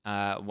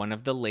 one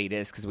of the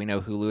latest, because we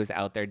know Hulu is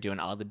out there doing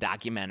all the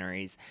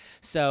documentaries.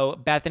 So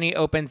Bethany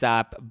opens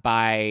up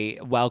by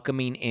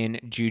welcoming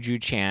in Juju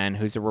Chan,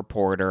 who's a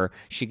reporter.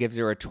 She gives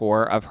her a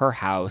tour of her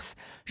house.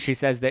 She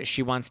says that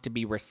she wants to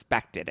be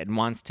respected and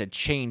wants to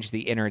change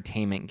the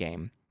entertainment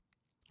game.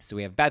 So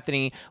we have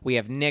Bethany, we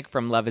have Nick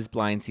from Love is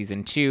Blind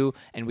Season 2,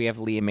 and we have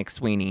Leah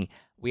McSweeney.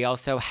 We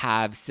also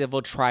have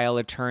civil trial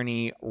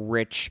attorney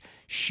Rich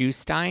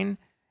Schustein,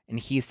 and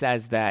he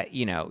says that,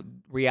 you know,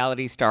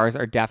 reality stars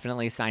are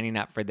definitely signing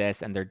up for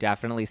this, and they're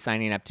definitely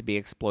signing up to be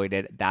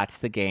exploited. That's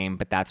the game,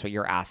 but that's what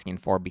you're asking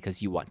for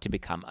because you want to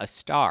become a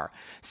star.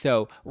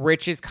 So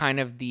Rich is kind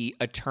of the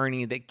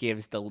attorney that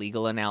gives the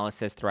legal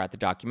analysis throughout the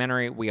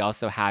documentary. We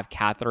also have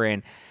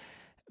Catherine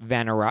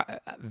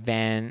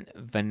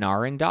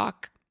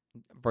Vanarendonk.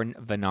 She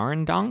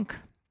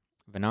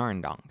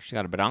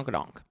got a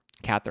badonkadonk.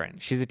 Catherine.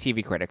 She's a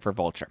TV critic for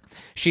Vulture.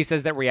 She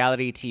says that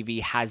reality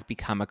TV has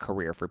become a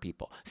career for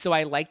people. So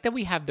I like that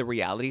we have the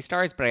reality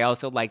stars, but I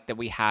also like that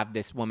we have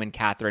this woman,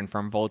 Catherine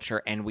from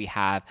Vulture, and we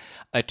have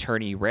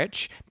attorney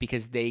Rich,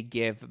 because they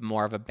give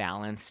more of a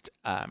balanced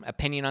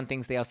opinion on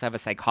things. They also have a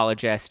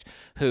psychologist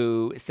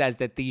who says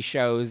that these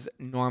shows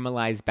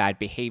normalize bad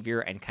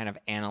behavior and kind of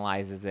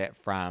analyzes it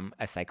from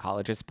a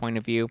psychologist's point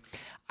of view.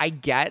 I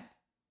get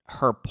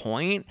her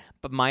point,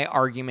 but my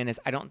argument is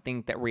I don't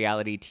think that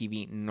reality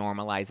TV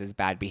normalizes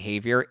bad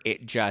behavior.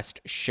 It just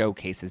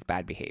showcases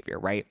bad behavior,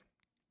 right?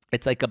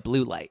 It's like a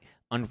blue light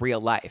on real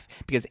life,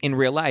 because in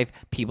real life,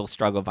 people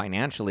struggle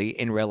financially.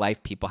 In real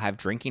life, people have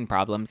drinking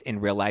problems.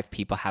 In real life,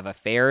 people have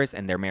affairs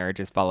and their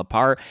marriages fall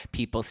apart.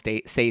 People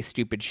say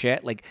stupid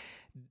shit. Like,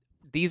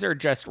 these are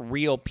just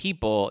real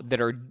people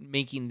that are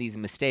making these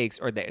mistakes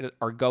or that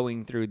are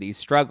going through these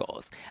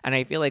struggles. And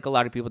I feel like a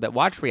lot of people that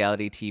watch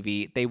reality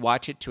TV, they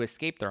watch it to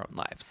escape their own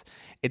lives.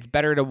 It's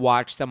better to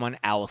watch someone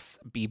else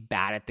be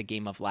bad at the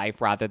game of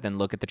life rather than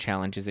look at the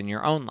challenges in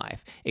your own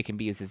life. It can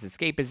be used as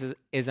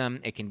escapism.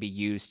 It can be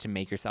used to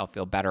make yourself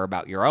feel better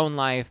about your own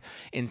life.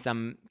 In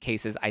some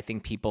cases, I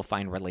think people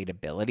find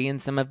relatability in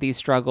some of these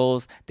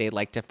struggles. They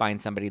like to find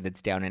somebody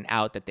that's down and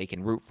out that they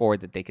can root for,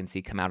 that they can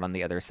see come out on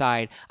the other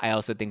side. I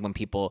also think when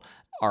people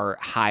are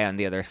high on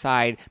the other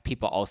side,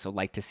 people also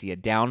like to see a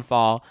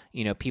downfall.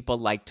 You know, people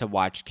like to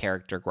watch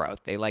character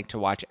growth. They like to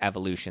watch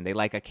evolution. They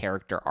like a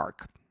character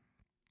arc.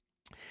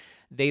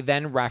 They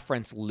then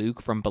reference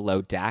Luke from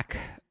Below Deck,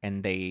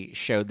 and they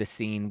show the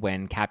scene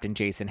when Captain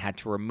Jason had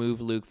to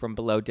remove Luke from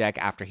Below Deck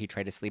after he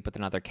tried to sleep with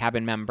another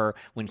cabin member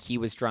when he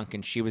was drunk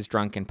and she was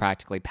drunk and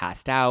practically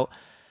passed out.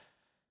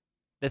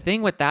 The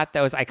thing with that,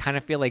 though, is I kind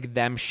of feel like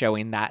them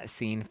showing that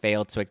scene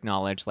failed to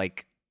acknowledge,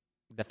 like,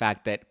 the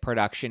fact that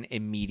production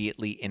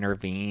immediately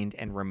intervened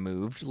and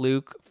removed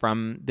Luke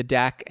from the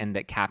deck, and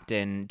that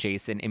Captain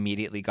Jason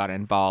immediately got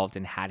involved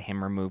and had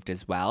him removed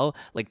as well.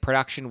 Like,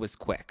 production was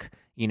quick.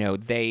 You know,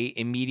 they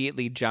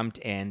immediately jumped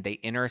in, they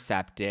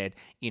intercepted,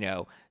 you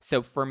know.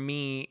 So for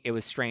me, it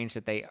was strange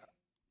that they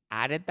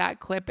added that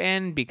clip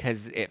in,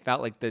 because it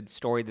felt like the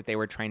story that they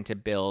were trying to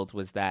build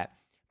was that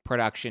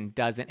production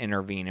doesn't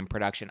intervene, and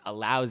production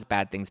allows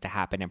bad things to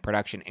happen, and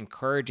production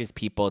encourages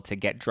people to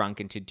get drunk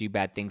and to do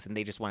bad things, and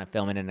they just want to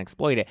film it and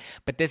exploit it.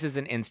 But this is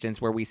an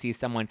instance where we see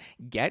someone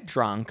get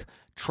drunk,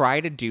 try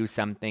to do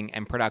something,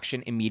 and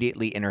production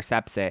immediately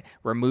intercepts it,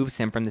 removes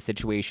him from the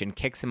situation,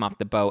 kicks him off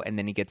the boat, and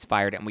then he gets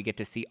fired, and we get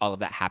to see all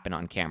of that happen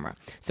on camera.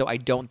 So I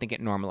don't think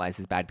it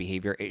normalizes bad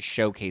behavior. It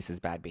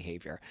showcases bad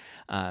behavior.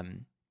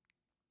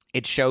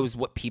 It shows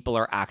what people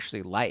are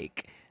actually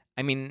like.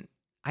 I mean,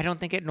 I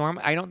don't think it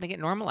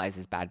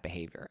normalizes bad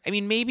behavior. I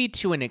mean, maybe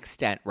to an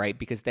extent, right?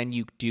 Because then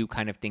you do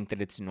kind of think that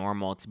it's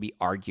normal to be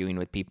arguing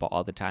with people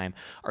all the time,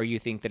 or you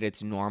think that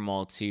it's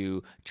normal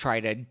to try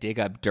to dig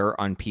up dirt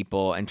on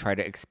people and try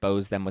to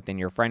expose them within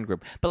your friend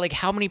group. But like,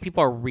 how many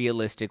people are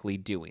realistically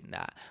doing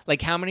that?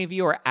 Like, how many of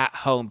you are at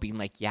home being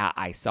like, yeah,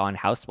 I saw in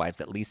Housewives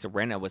that Lisa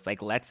Rinna was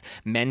like, let's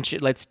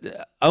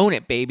own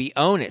it, baby,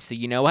 own it. So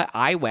you know what?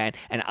 I went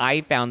and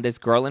I found this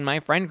girl in my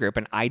friend group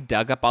and I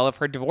dug up all of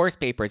her divorce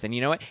papers. And you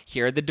know what?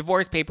 Here are the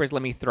divorce papers.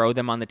 Let me throw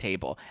them on the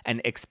table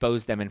and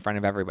expose them in front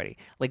of everybody.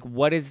 Like,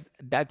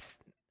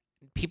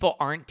 people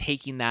aren't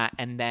taking that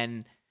and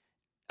then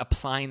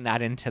applying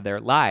that into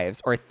their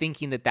lives or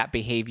thinking that that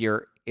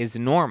behavior is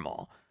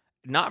normal.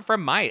 Not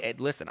from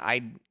listen,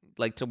 I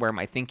like to wear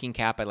my thinking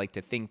cap. I like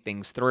to think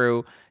things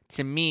through.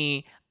 To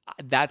me,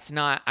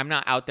 I'm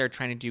not out there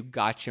trying to do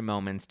gotcha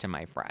moments to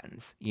my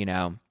friends, you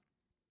know?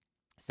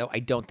 So I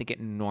don't think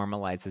it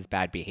normalizes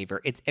bad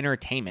behavior. It's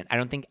entertainment. I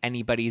don't think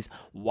anybody's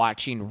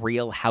watching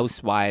Real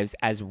Housewives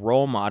as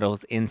role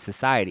models in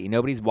society.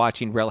 Nobody's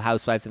watching Real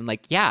Housewives and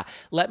like, yeah,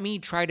 let me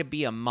try to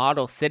be a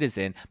model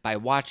citizen by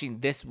watching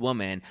this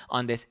woman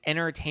on this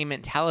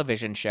entertainment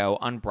television show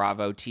on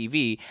Bravo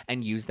TV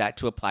and use that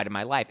to apply to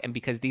my life. And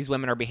because these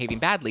women are behaving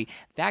badly,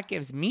 that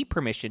gives me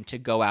permission to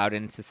go out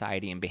in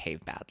society and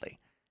behave badly.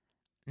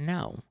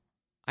 No.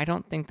 I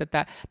don't think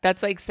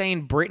that's like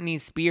saying Britney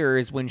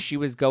Spears when she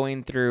was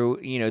going through,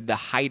 the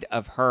height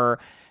of her,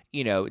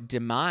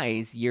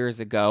 demise years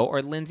ago,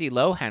 or Lindsay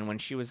Lohan when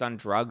she was on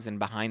drugs and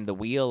behind the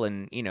wheel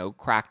and,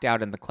 cracked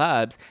out in the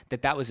clubs,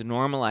 that was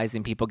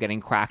normalizing people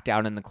getting cracked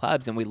out in the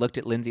clubs. And we looked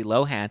at Lindsay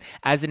Lohan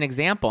as an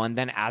example. And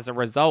then as a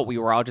result, we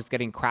were all just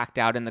getting cracked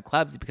out in the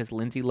clubs because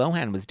Lindsay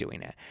Lohan was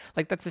doing it.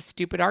 Like, that's a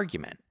stupid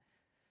argument.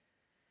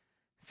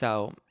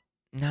 So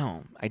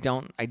no, I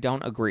don't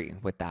agree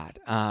with that.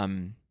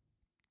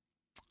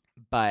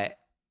 But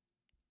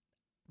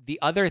the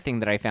other thing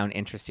that I found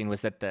interesting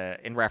was that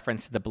in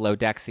reference to the below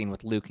deck scene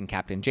with Luke and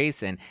Captain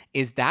Jason,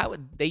 is that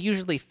they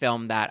usually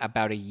film that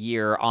about a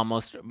year,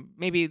 almost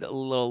maybe a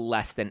little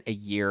less than a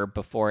year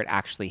before it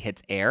actually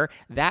hits air.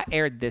 That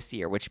aired this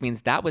year, which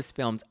means that was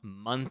filmed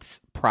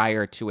months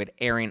prior to it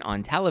airing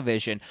on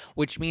television,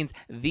 which means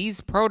these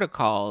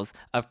protocols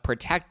of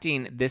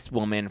protecting this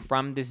woman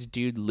from this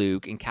dude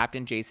Luke and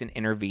Captain Jason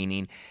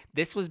intervening,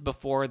 this was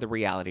before the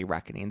reality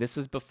reckoning. This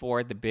was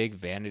before the big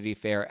Vanity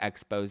Fair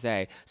expose.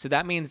 So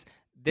that means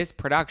this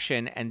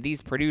production and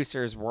these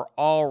producers were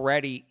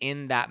already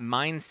in that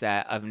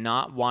mindset of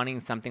not wanting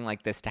something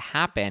like this to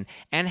happen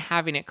and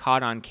having it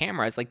caught on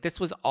cameras. Like, this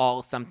was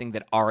all something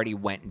that already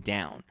went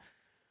down.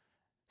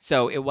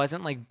 So it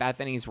wasn't like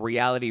Bethany's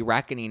reality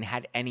reckoning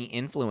had any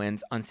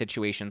influence on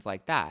situations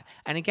like that.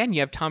 And again, you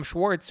have Tom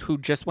Schwartz, who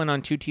just went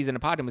on 2 T's in a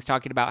Pod and was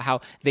talking about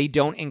how they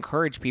don't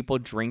encourage people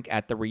drink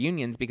at the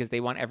reunions because they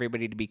want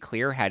everybody to be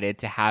clear-headed,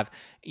 to have,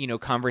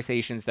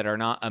 conversations that are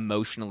not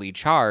emotionally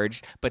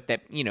charged, but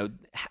that,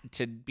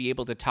 to be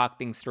able to talk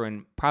things through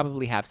and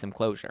probably have some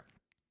closure.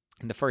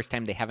 And the first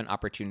time they have an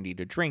opportunity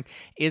to drink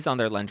is on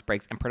their lunch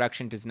breaks, and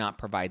production does not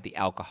provide the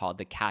alcohol.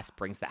 The cast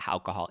brings the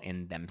alcohol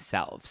in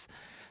themselves.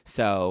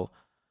 So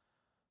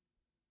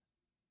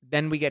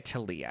then we get to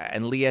Leah,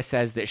 and Leah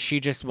says that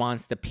she just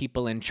wants the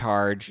people in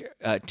charge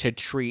to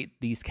treat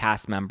these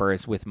cast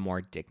members with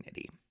more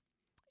dignity.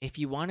 If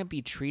you want to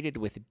be treated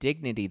with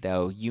dignity,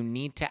 though, you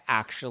need to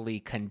actually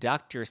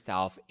conduct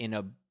yourself in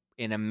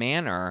a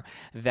manner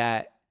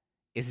that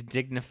is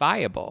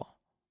dignifiable,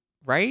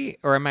 right?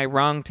 Or am I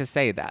wrong to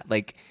say that?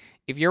 Like,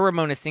 if you're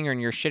Ramona Singer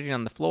and you're shitting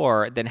on the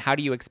floor, then how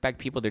do you expect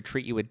people to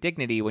treat you with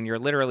dignity when you're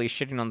literally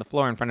shitting on the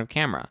floor in front of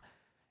camera?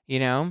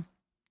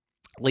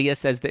 Leah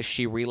says that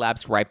she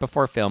relapsed right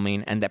before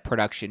filming and that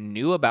production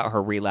knew about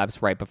her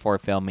relapse right before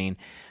filming.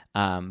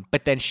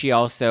 But then she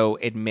also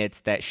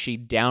admits that she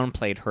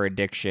downplayed her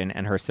addiction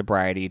and her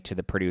sobriety to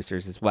the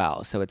producers as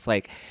well. So it's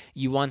like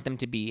you want them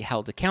to be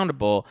held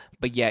accountable,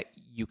 but yet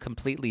you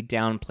completely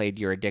downplayed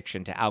your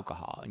addiction to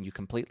alcohol and you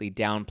completely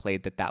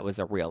downplayed that was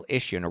a real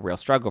issue and a real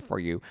struggle for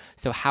you.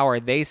 So how are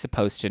they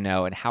supposed to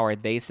know, and how are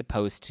they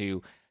supposed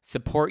to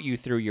support you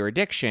through your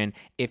addiction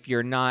if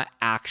you're not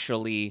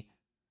actually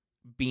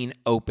being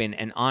open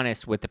and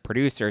honest with the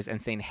producers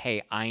and saying,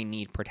 hey, I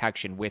need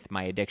protection with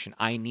my addiction.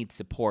 I need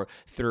support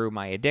through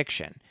my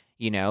addiction,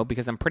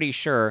 because I'm pretty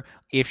sure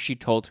if she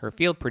told her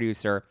field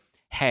producer,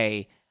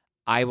 hey,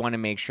 I want to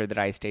make sure that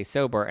I stay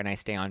sober and I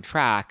stay on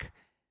track,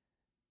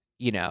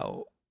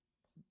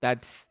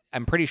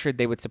 I'm pretty sure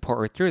they would support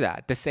her through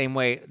that. The same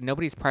way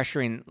nobody's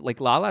pressuring,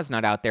 like Lala's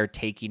not out there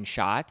taking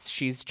shots.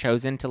 She's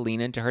chosen to lean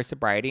into her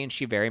sobriety and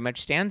she very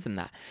much stands in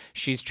that.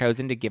 She's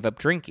chosen to give up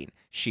drinking.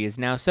 She is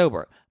now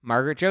sober.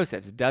 Margaret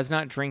Josephs does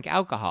not drink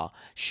alcohol.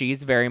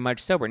 She's very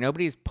much sober.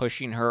 Nobody's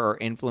pushing her or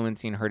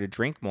influencing her to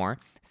drink more.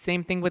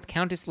 Same thing with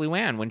Countess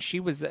Luann when she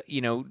was,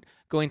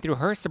 going through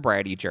her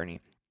sobriety journey.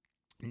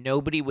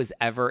 Nobody was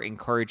ever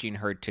encouraging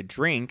her to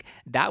drink.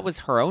 That was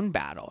her own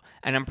battle.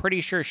 And I'm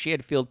pretty sure she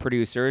had field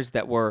producers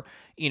that were,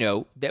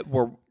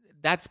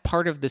 that's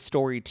part of the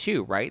story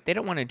too, right? They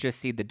don't want to just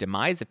see the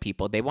demise of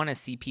people. They want to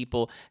see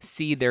people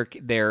see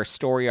their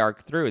story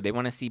arc through. They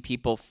want to see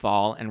people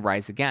fall and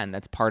rise again.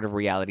 That's part of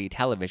reality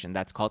television.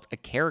 That's called a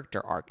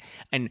character arc.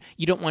 And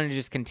you don't want to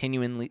just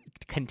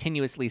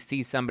continuously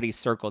see somebody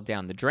circle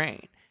down the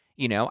drain.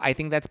 You know, I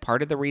think that's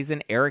part of the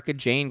reason Erica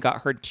Jane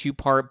got her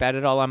 2-part Bet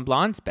It All on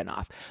Blonde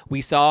spinoff. We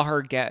saw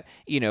her get,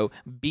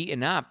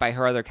 beaten up by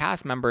her other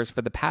cast members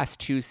for the past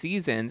 2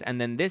 seasons.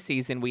 And then this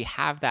season, we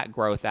have that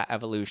growth, that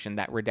evolution,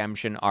 that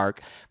redemption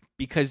arc.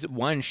 Because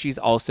 1, she's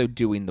also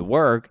doing the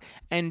work.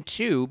 And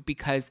 2,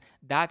 because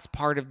that's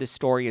part of the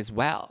story as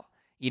well.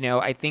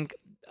 I think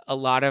a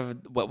lot of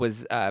what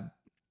was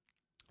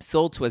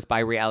sold to us by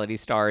reality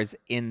stars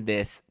in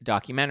this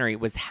documentary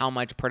was how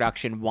much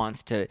production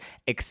wants to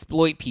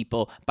exploit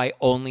people by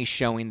only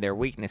showing their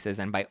weaknesses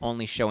and by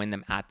only showing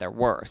them at their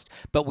worst.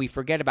 But we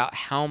forget about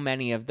how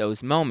many of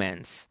those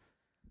moments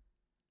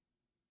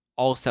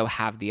also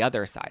have the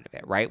other side of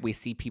it, right? We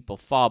see people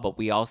fall, but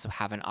we also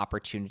have an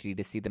opportunity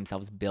to see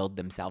themselves build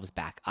themselves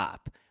back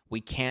up. We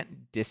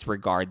can't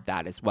disregard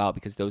that as well,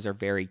 because those are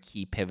very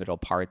key pivotal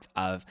parts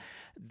of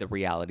the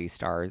reality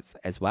stars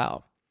as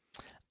well.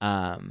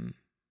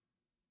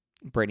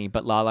 Brittany,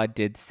 but Lala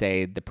did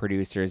say the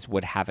producers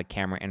would have a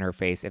camera in her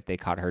face if they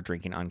caught her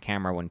drinking on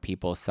camera when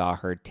people saw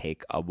her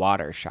take a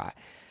water shot.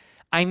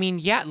 I mean,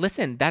 yeah,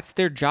 listen, that's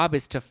their job,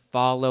 is to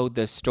follow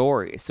the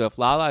story. So if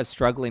Lala is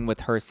struggling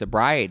with her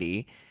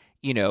sobriety,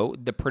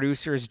 the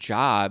producer's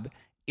job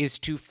is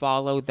to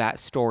follow that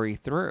story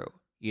through.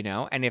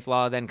 And if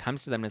Lala then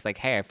comes to them and is like,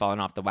 hey, I've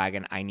fallen off the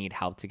wagon, I need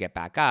help to get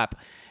back up,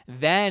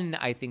 then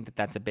I think that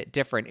that's a bit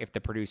different if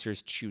the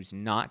producers choose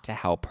not to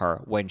help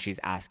her when she's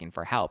asking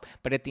for help.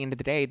 But at the end of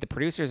the day, the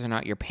producers are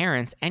not your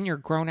parents, and you're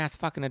grown-ass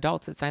fucking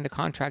adults that signed a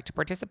contract to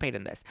participate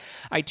in this.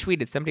 I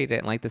tweeted, somebody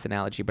didn't like this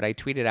analogy, but I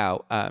tweeted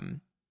out,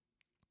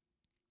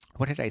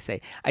 what did I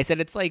say? I said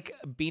it's like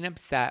being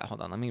upset.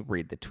 Hold on, let me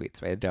read the tweet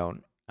so I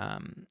don't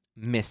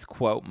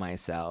misquote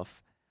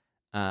myself.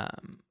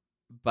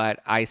 But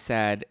I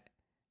said,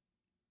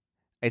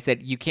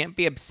 you can't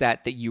be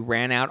upset that you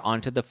ran out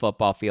onto the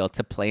football field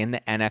to play in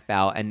the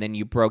NFL and then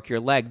you broke your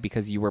leg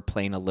because you were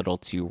playing a little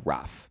too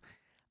rough.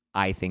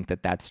 I think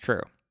that that's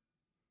true.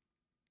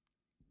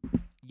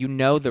 You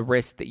know the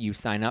risk that you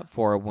sign up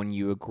for when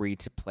you agree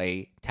to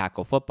play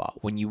tackle football.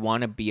 When you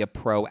want to be a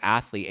pro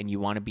athlete and you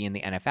want to be in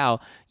the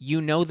NFL, you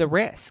know the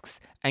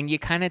risks and you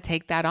kind of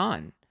take that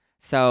on.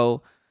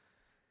 So,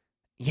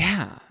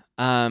 yeah.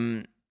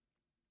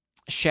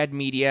 Shed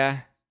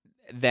Media.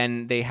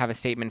 Then they have a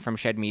statement from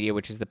Shed Media,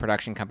 which is the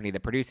production company that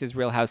produces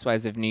Real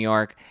Housewives of New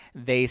York.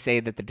 They say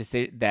that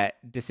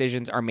that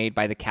decisions are made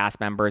by the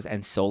cast members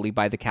and solely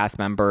by the cast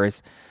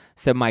members.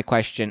 So my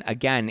question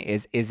again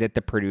is it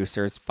the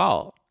producer's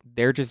fault?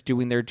 They're just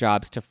doing their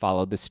jobs to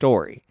follow the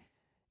story.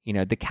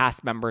 The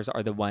cast members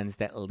are the ones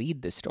that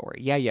lead the story.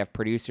 Yeah, you have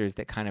producers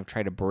that kind of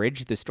try to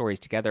bridge the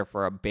stories together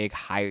for a big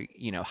high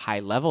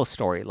level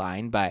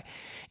storyline. But,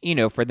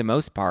 for the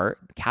most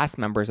part, cast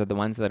members are the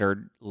ones that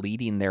are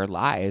leading their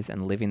lives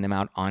and living them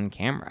out on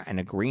camera and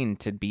agreeing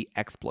to be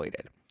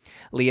exploited.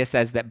 Leah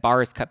says that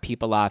bars cut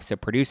people off, so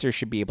producers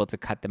should be able to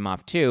cut them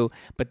off too.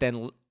 But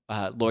then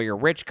lawyer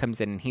Rich comes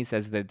in and he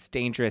says that it's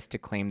dangerous to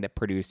claim that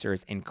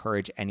producers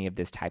encourage any of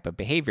this type of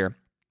behavior.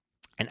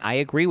 And I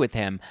agree with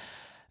him.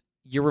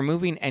 You're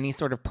removing any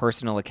sort of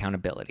personal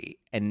accountability.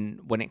 And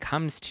when it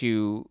comes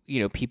to,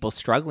 people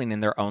struggling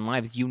in their own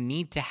lives, you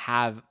need to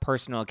have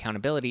personal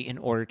accountability in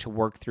order to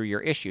work through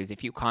your issues.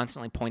 If you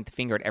constantly point the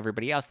finger at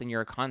everybody else, then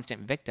you're a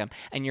constant victim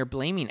and you're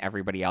blaming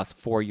everybody else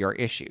for your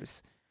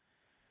issues.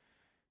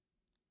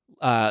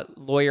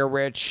 Lawyer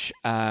Rich,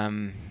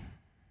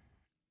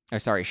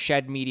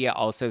 Shed Media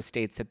also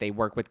states that they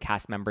work with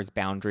cast members'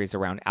 boundaries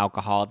around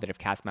alcohol, that if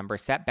cast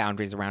members set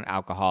boundaries around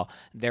alcohol,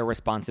 their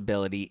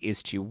responsibility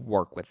is to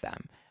work with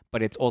them.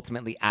 But it's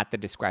ultimately at the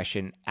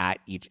discretion of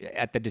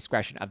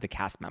the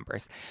cast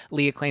members.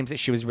 Leah claims that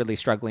she was really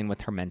struggling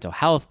with her mental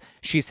health.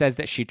 She says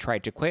that she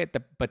tried to quit,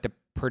 but the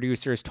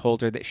producers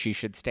told her that she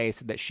should stay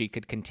so that she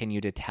could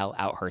continue to tell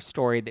out her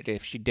story, that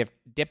if she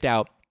dipped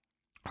out,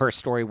 her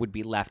story would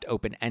be left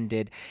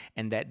open-ended,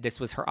 and that this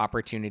was her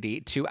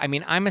opportunity to,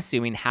 I'm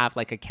assuming, have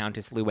like a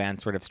Countess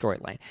Luann sort of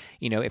storyline.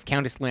 If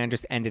Countess Luann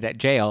just ended at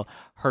jail,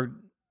 her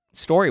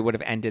story would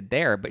have ended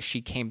there, but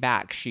she came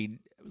back. She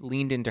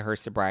leaned into her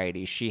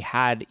sobriety. She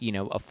had,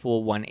 a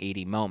full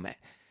 180 moment.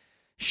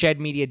 Shed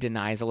Media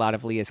denies a lot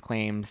of Leah's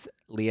claims.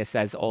 Leah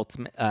says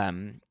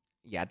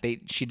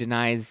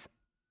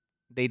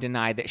they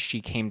deny that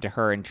she came to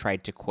her and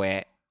tried to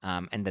quit,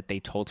 and that they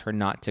told her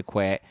not to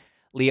quit.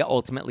 Leah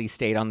ultimately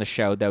stayed on the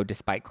show, though,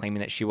 despite claiming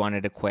that she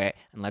wanted to quit.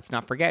 And let's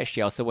not forget,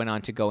 she also went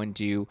on to go and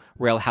do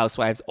Real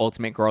Housewives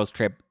Ultimate Girls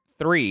Trip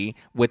 3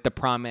 with the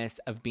promise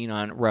of being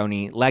on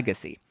Roni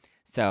Legacy.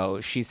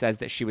 So she says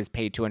that she was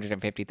paid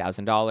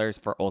 $250,000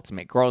 for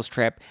Ultimate Girls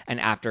Trip. And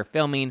after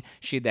filming,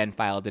 she then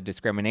filed a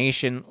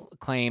discrimination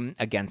claim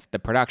against the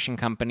production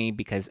company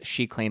because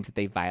she claims that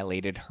they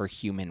violated her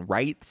human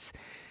rights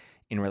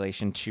in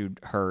relation to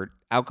her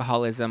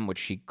alcoholism, which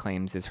she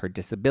claims is her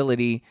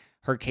disability.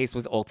 Her case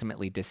was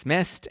ultimately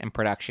dismissed, and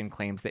production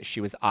claims that she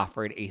was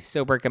offered a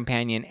sober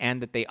companion and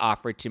that they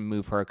offered to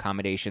move her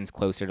accommodations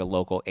closer to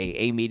local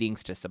AA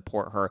meetings to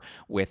support her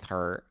with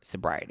her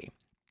sobriety.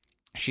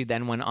 She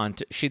then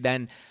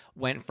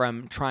went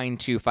from trying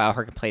to file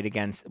her complaint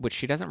against, which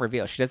she doesn't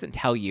reveal. She doesn't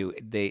tell you.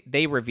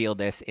 They reveal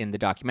this in the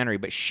documentary,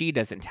 but she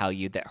doesn't tell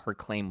you that her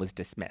claim was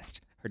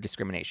dismissed, her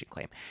discrimination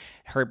claim.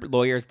 Her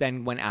lawyers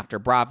then went after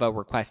Bravo,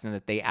 requesting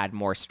that they add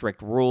more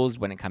strict rules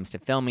when it comes to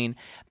filming.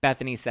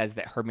 Bethany says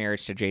that her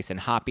marriage to Jason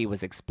Hoppy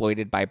was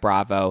exploited by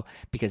Bravo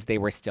because they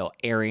were still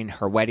airing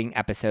her wedding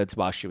episodes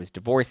while she was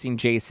divorcing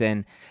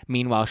Jason.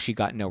 Meanwhile, she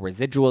got no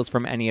residuals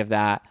from any of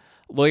that.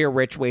 Lawyer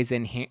Rich weighs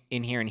in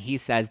here, and he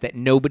says that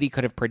nobody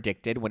could have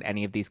predicted when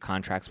any of these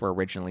contracts were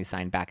originally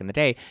signed back in the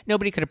day.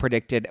 Nobody could have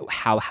predicted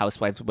how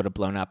Housewives would have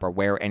blown up or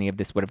where any of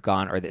this would have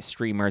gone or that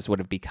streamers would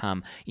have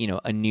become,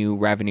 a new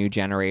revenue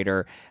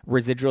generator.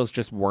 Residuals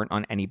just weren't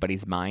on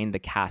anybody's mind, the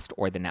cast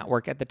or the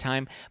network at the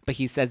time. But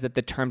he says that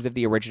the terms of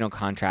the original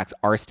contracts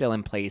are still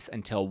in place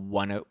until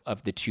one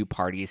of the two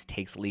parties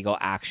takes legal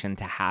action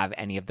to have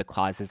any of the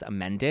clauses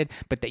amended,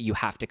 but that you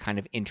have to kind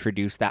of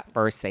introduce that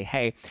first, say,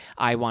 hey,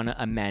 I want to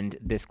amend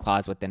this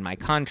clause within my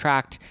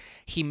contract.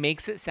 He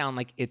makes it sound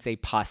like it's a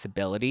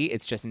possibility.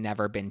 It's just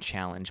never been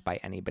challenged by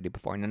anybody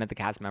before. None of the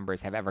cast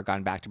members have ever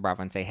gone back to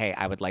Bravo and say, hey,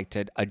 I would like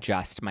to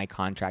adjust my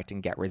contract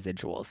and get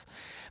residuals.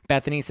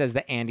 Bethany says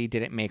that Andy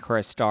didn't make her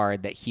a star,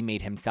 that he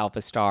made himself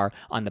a star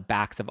on the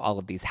backs of all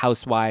of these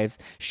housewives.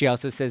 She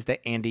also says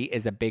that Andy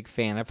is a big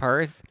fan of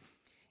hers.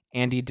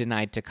 Andy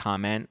denied to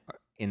comment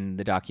in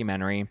the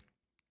documentary.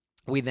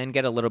 We then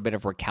get a little bit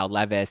of Raquel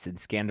Leviss and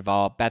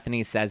Scandival.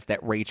 Bethany says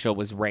that Rachel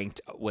was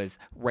raked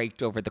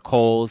over the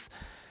coals,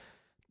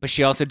 but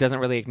she also doesn't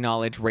really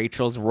acknowledge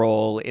Rachel's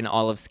role in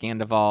all of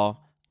Scandival.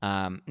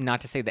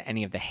 Not to say that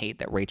any of the hate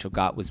that Rachel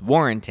got was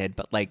warranted,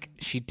 but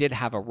she did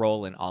have a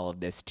role in all of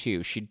this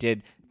too. She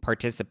did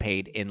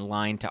participate in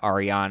lying to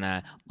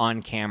Ariana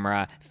on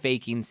camera,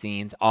 faking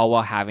scenes, all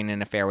while having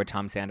an affair with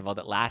Tom Sandoval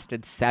that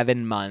lasted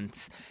 7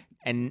 months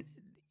and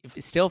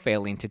still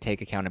failing to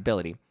take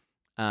accountability.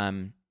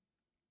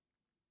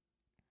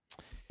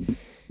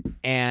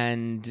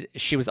 And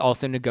she was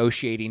also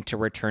negotiating to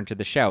return to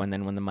the show. And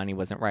then when the money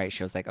wasn't right,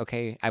 she was like,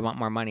 okay, I want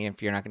more money.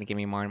 If you're not going to give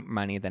me more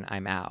money, then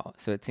I'm out.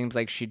 So it seems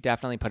like she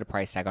definitely put a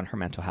price tag on her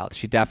mental health.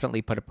 She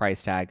definitely put a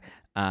price tag.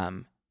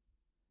 On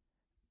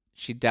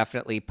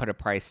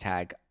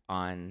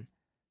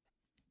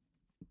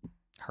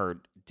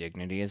her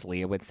dignity, as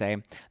Leah would say.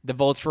 The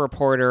Vulture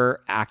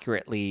reporter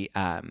accurately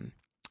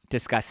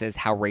discusses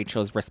how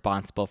Rachel is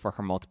responsible for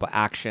her multiple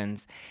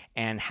actions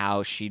and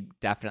how she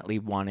definitely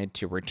wanted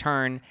to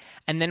return.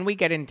 And then we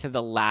get into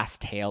the last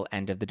tail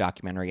end of the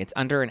documentary. It's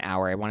under an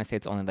hour. I want to say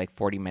it's only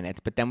 40 minutes,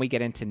 but then we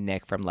get into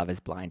Nick from Love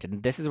is Blind.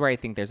 And this is where I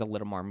think there's a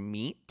little more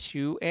meat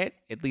to it,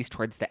 at least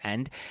towards the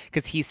end,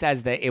 because he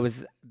says that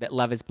that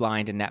Love is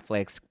Blind and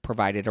Netflix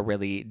provided a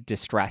really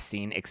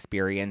distressing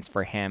experience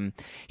for him.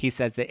 He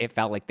says that it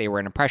felt like they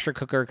were in a pressure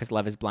cooker because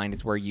Love is Blind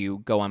is where you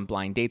go on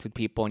blind dates with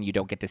people and you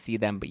don't get to see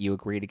them, but you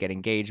agree to get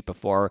engaged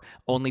before,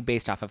 only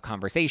based off of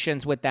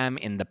conversations with them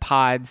in the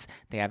pods.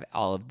 They have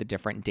all of the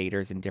different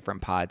daters in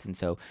different pods, and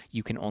so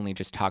you can only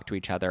just talk to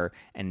each other,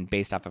 and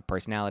based off of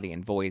personality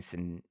and voice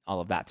and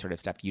all of that sort of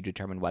stuff, you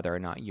determine whether or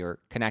not you're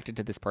connected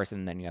to this person,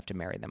 and then you have to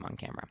marry them on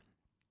camera.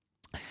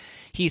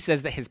 He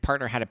says that his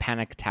partner had a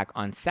panic attack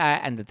on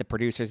set and that the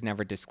producers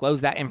never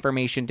disclosed that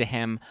information to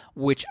him,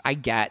 which I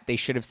get. They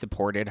should have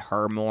supported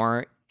her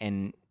more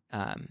and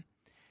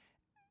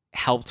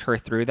helped her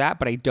through that,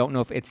 but I don't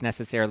know if it's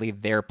necessarily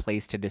their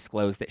place to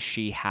disclose that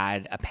she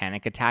had a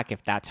panic attack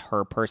if that's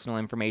her personal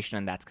information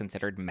and that's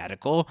considered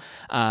medical,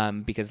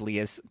 because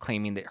Leah's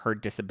claiming that her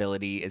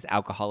disability is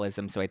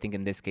alcoholism. So I think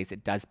in this case,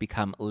 it does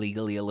become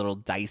legally a little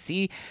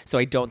dicey. So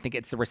I don't think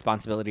it's the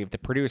responsibility of the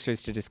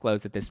producers to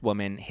disclose that this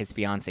woman, his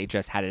fiance,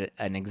 just had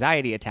an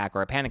anxiety attack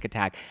or a panic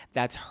attack.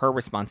 That's her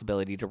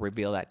responsibility to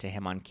reveal that to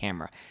him on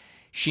camera.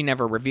 She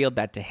never revealed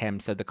that to him,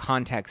 so the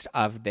context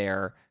of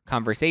their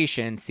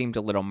conversation seemed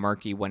a little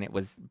murky when it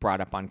was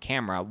brought up on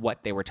camera,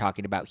 what they were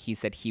talking about. He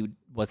said he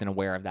wasn't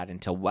aware of that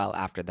until well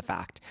after the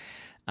fact,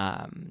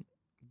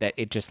 that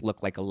it just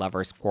looked like a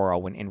lover's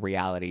quarrel when in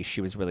reality she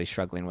was really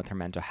struggling with her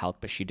mental health,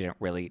 but she didn't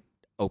really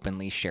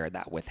openly share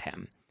that with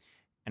him.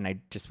 And I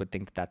just would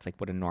think that that's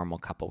what a normal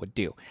couple would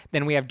do.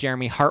 Then we have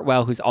Jeremy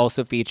Hartwell, who's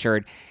also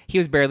featured. He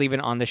was barely even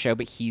on the show,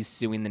 but he's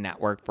suing the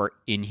network for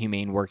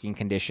inhumane working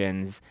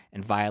conditions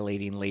and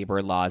violating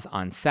labor laws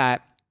on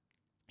set.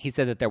 He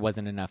said that there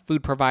wasn't enough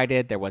food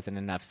provided, there wasn't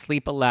enough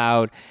sleep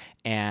allowed,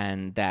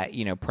 and that,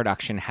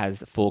 production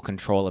has full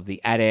control of the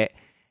edit.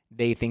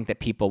 They think that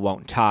people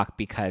won't talk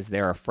because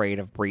they're afraid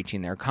of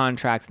breaching their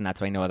contracts, and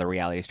that's why no other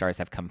reality stars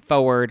have come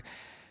forward.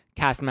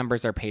 Cast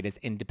members are paid as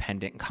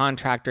independent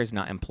contractors,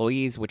 not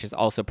employees, which is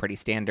also pretty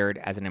standard.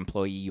 As an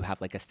employee, you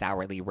have a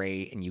hourly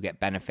rate and you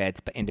get benefits,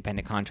 but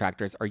independent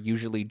contractors are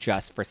usually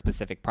just for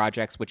specific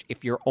projects, which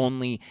if you're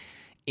only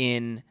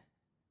in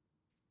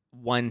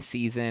one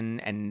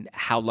season and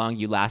how long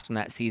you last on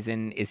that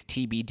season is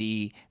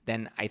TBD,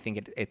 then I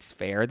think it's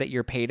fair that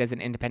you're paid as an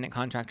independent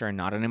contractor and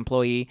not an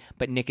employee.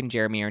 But Nick and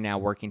Jeremy are now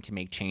working to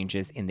make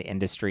changes in the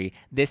industry.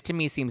 This to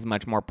me seems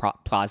much more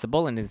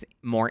plausible and is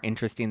more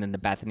interesting than the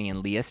Bethany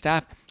and Leah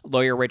stuff.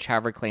 Lawyer Rich,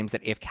 however, claims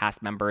that if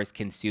cast members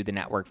can sue the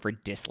network for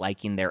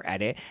disliking their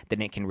edit,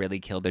 then it can really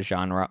kill the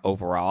genre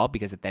overall,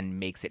 because it then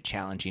makes it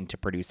challenging to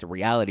produce a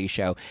reality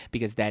show,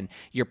 because then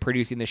you're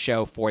producing the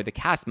show for the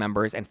cast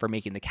members and for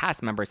making the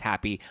cast members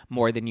happy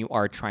more than you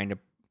are trying to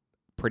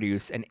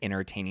produce an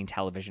entertaining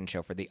television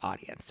show for the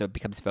audience. So it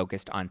becomes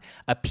focused on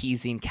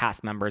appeasing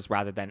cast members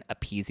rather than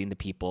appeasing the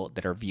people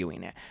that are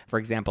viewing it. For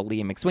example,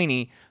 Leah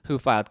McSweeney, who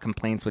filed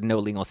complaints with no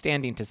legal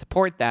standing to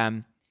support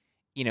them,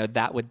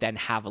 that would then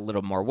have a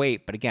little more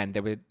weight. But again,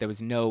 there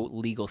was no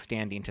legal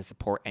standing to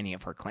support any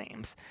of her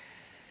claims.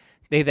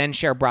 They then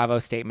share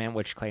Bravo's statement,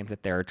 which claims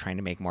that they're trying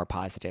to make more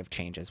positive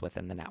changes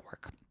within the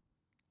network.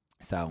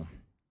 So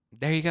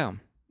there you go.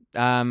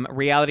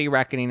 Reality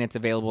Reckoning, it's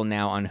available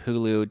now on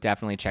Hulu.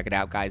 Definitely check it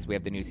out, guys. We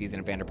have the new season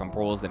of Vanderpump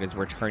Rules that is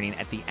returning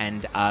at the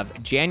end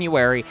of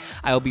January.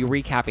 I will be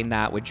recapping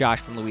that with Josh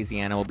from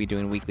Louisiana. We'll be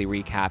doing weekly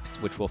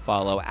recaps, which will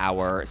follow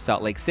our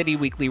Salt Lake City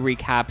weekly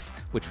recaps,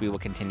 which we will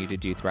continue to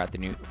do throughout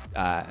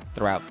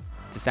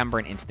December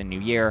and into the new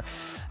year.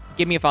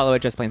 Give me a follow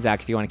at Just Plain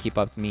Zach if you want to keep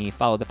up with me.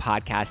 Follow the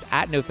podcast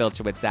at No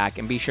Filter with Zach,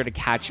 and be sure to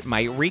catch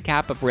my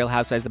recap of Real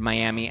Housewives of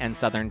Miami and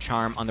Southern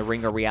Charm on the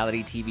Ringer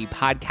Reality TV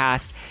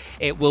podcast.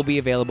 It will be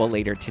available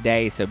later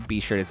today, so be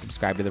sure to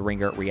subscribe to the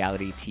Ringer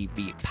Reality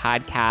TV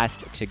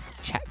podcast to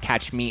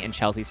catch me and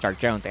Chelsea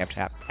Stark-Jones. I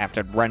have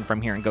to run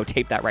from here and go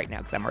tape that right now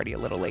because I'm already a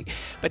little late.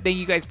 But thank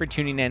you guys for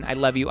tuning in. I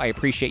love you. I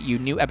appreciate you.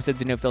 New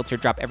episodes of No Filter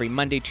drop every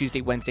Monday,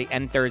 Tuesday, Wednesday,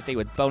 and Thursday,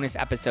 with bonus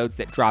episodes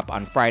that drop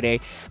on Friday,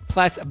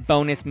 plus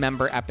bonus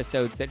member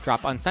episodes that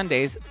drop on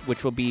Sundays,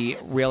 which will be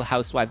Real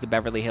Housewives of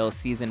Beverly Hills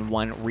Season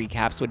 1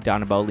 recaps with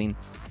Donna Bowling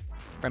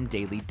from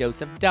Daily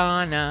Dose of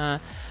Donna.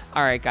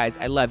 All right, guys,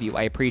 I love you.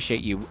 I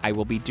appreciate you. I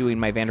will be doing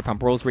my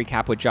Vanderpump Rules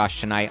recap with Josh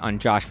tonight on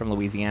Josh from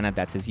Louisiana.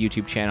 That's his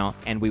YouTube channel.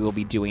 And we will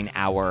be doing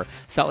our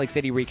Salt Lake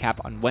City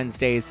recap on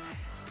Wednesdays.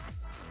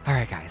 All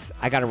right, guys,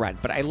 I got to run.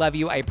 But I love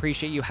you. I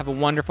appreciate you. Have a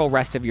wonderful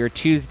rest of your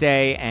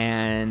Tuesday.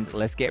 And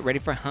let's get ready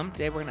for hump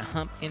day. We're going to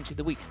hump into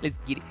the week. Let's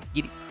get it,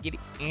 get it, get it.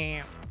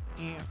 Yeah,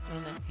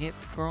 on them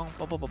hips, girl.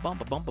 Boom, boom, boom, boom,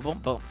 boom, boom, boom.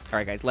 All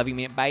right, guys, love you,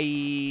 man.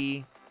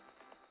 Bye.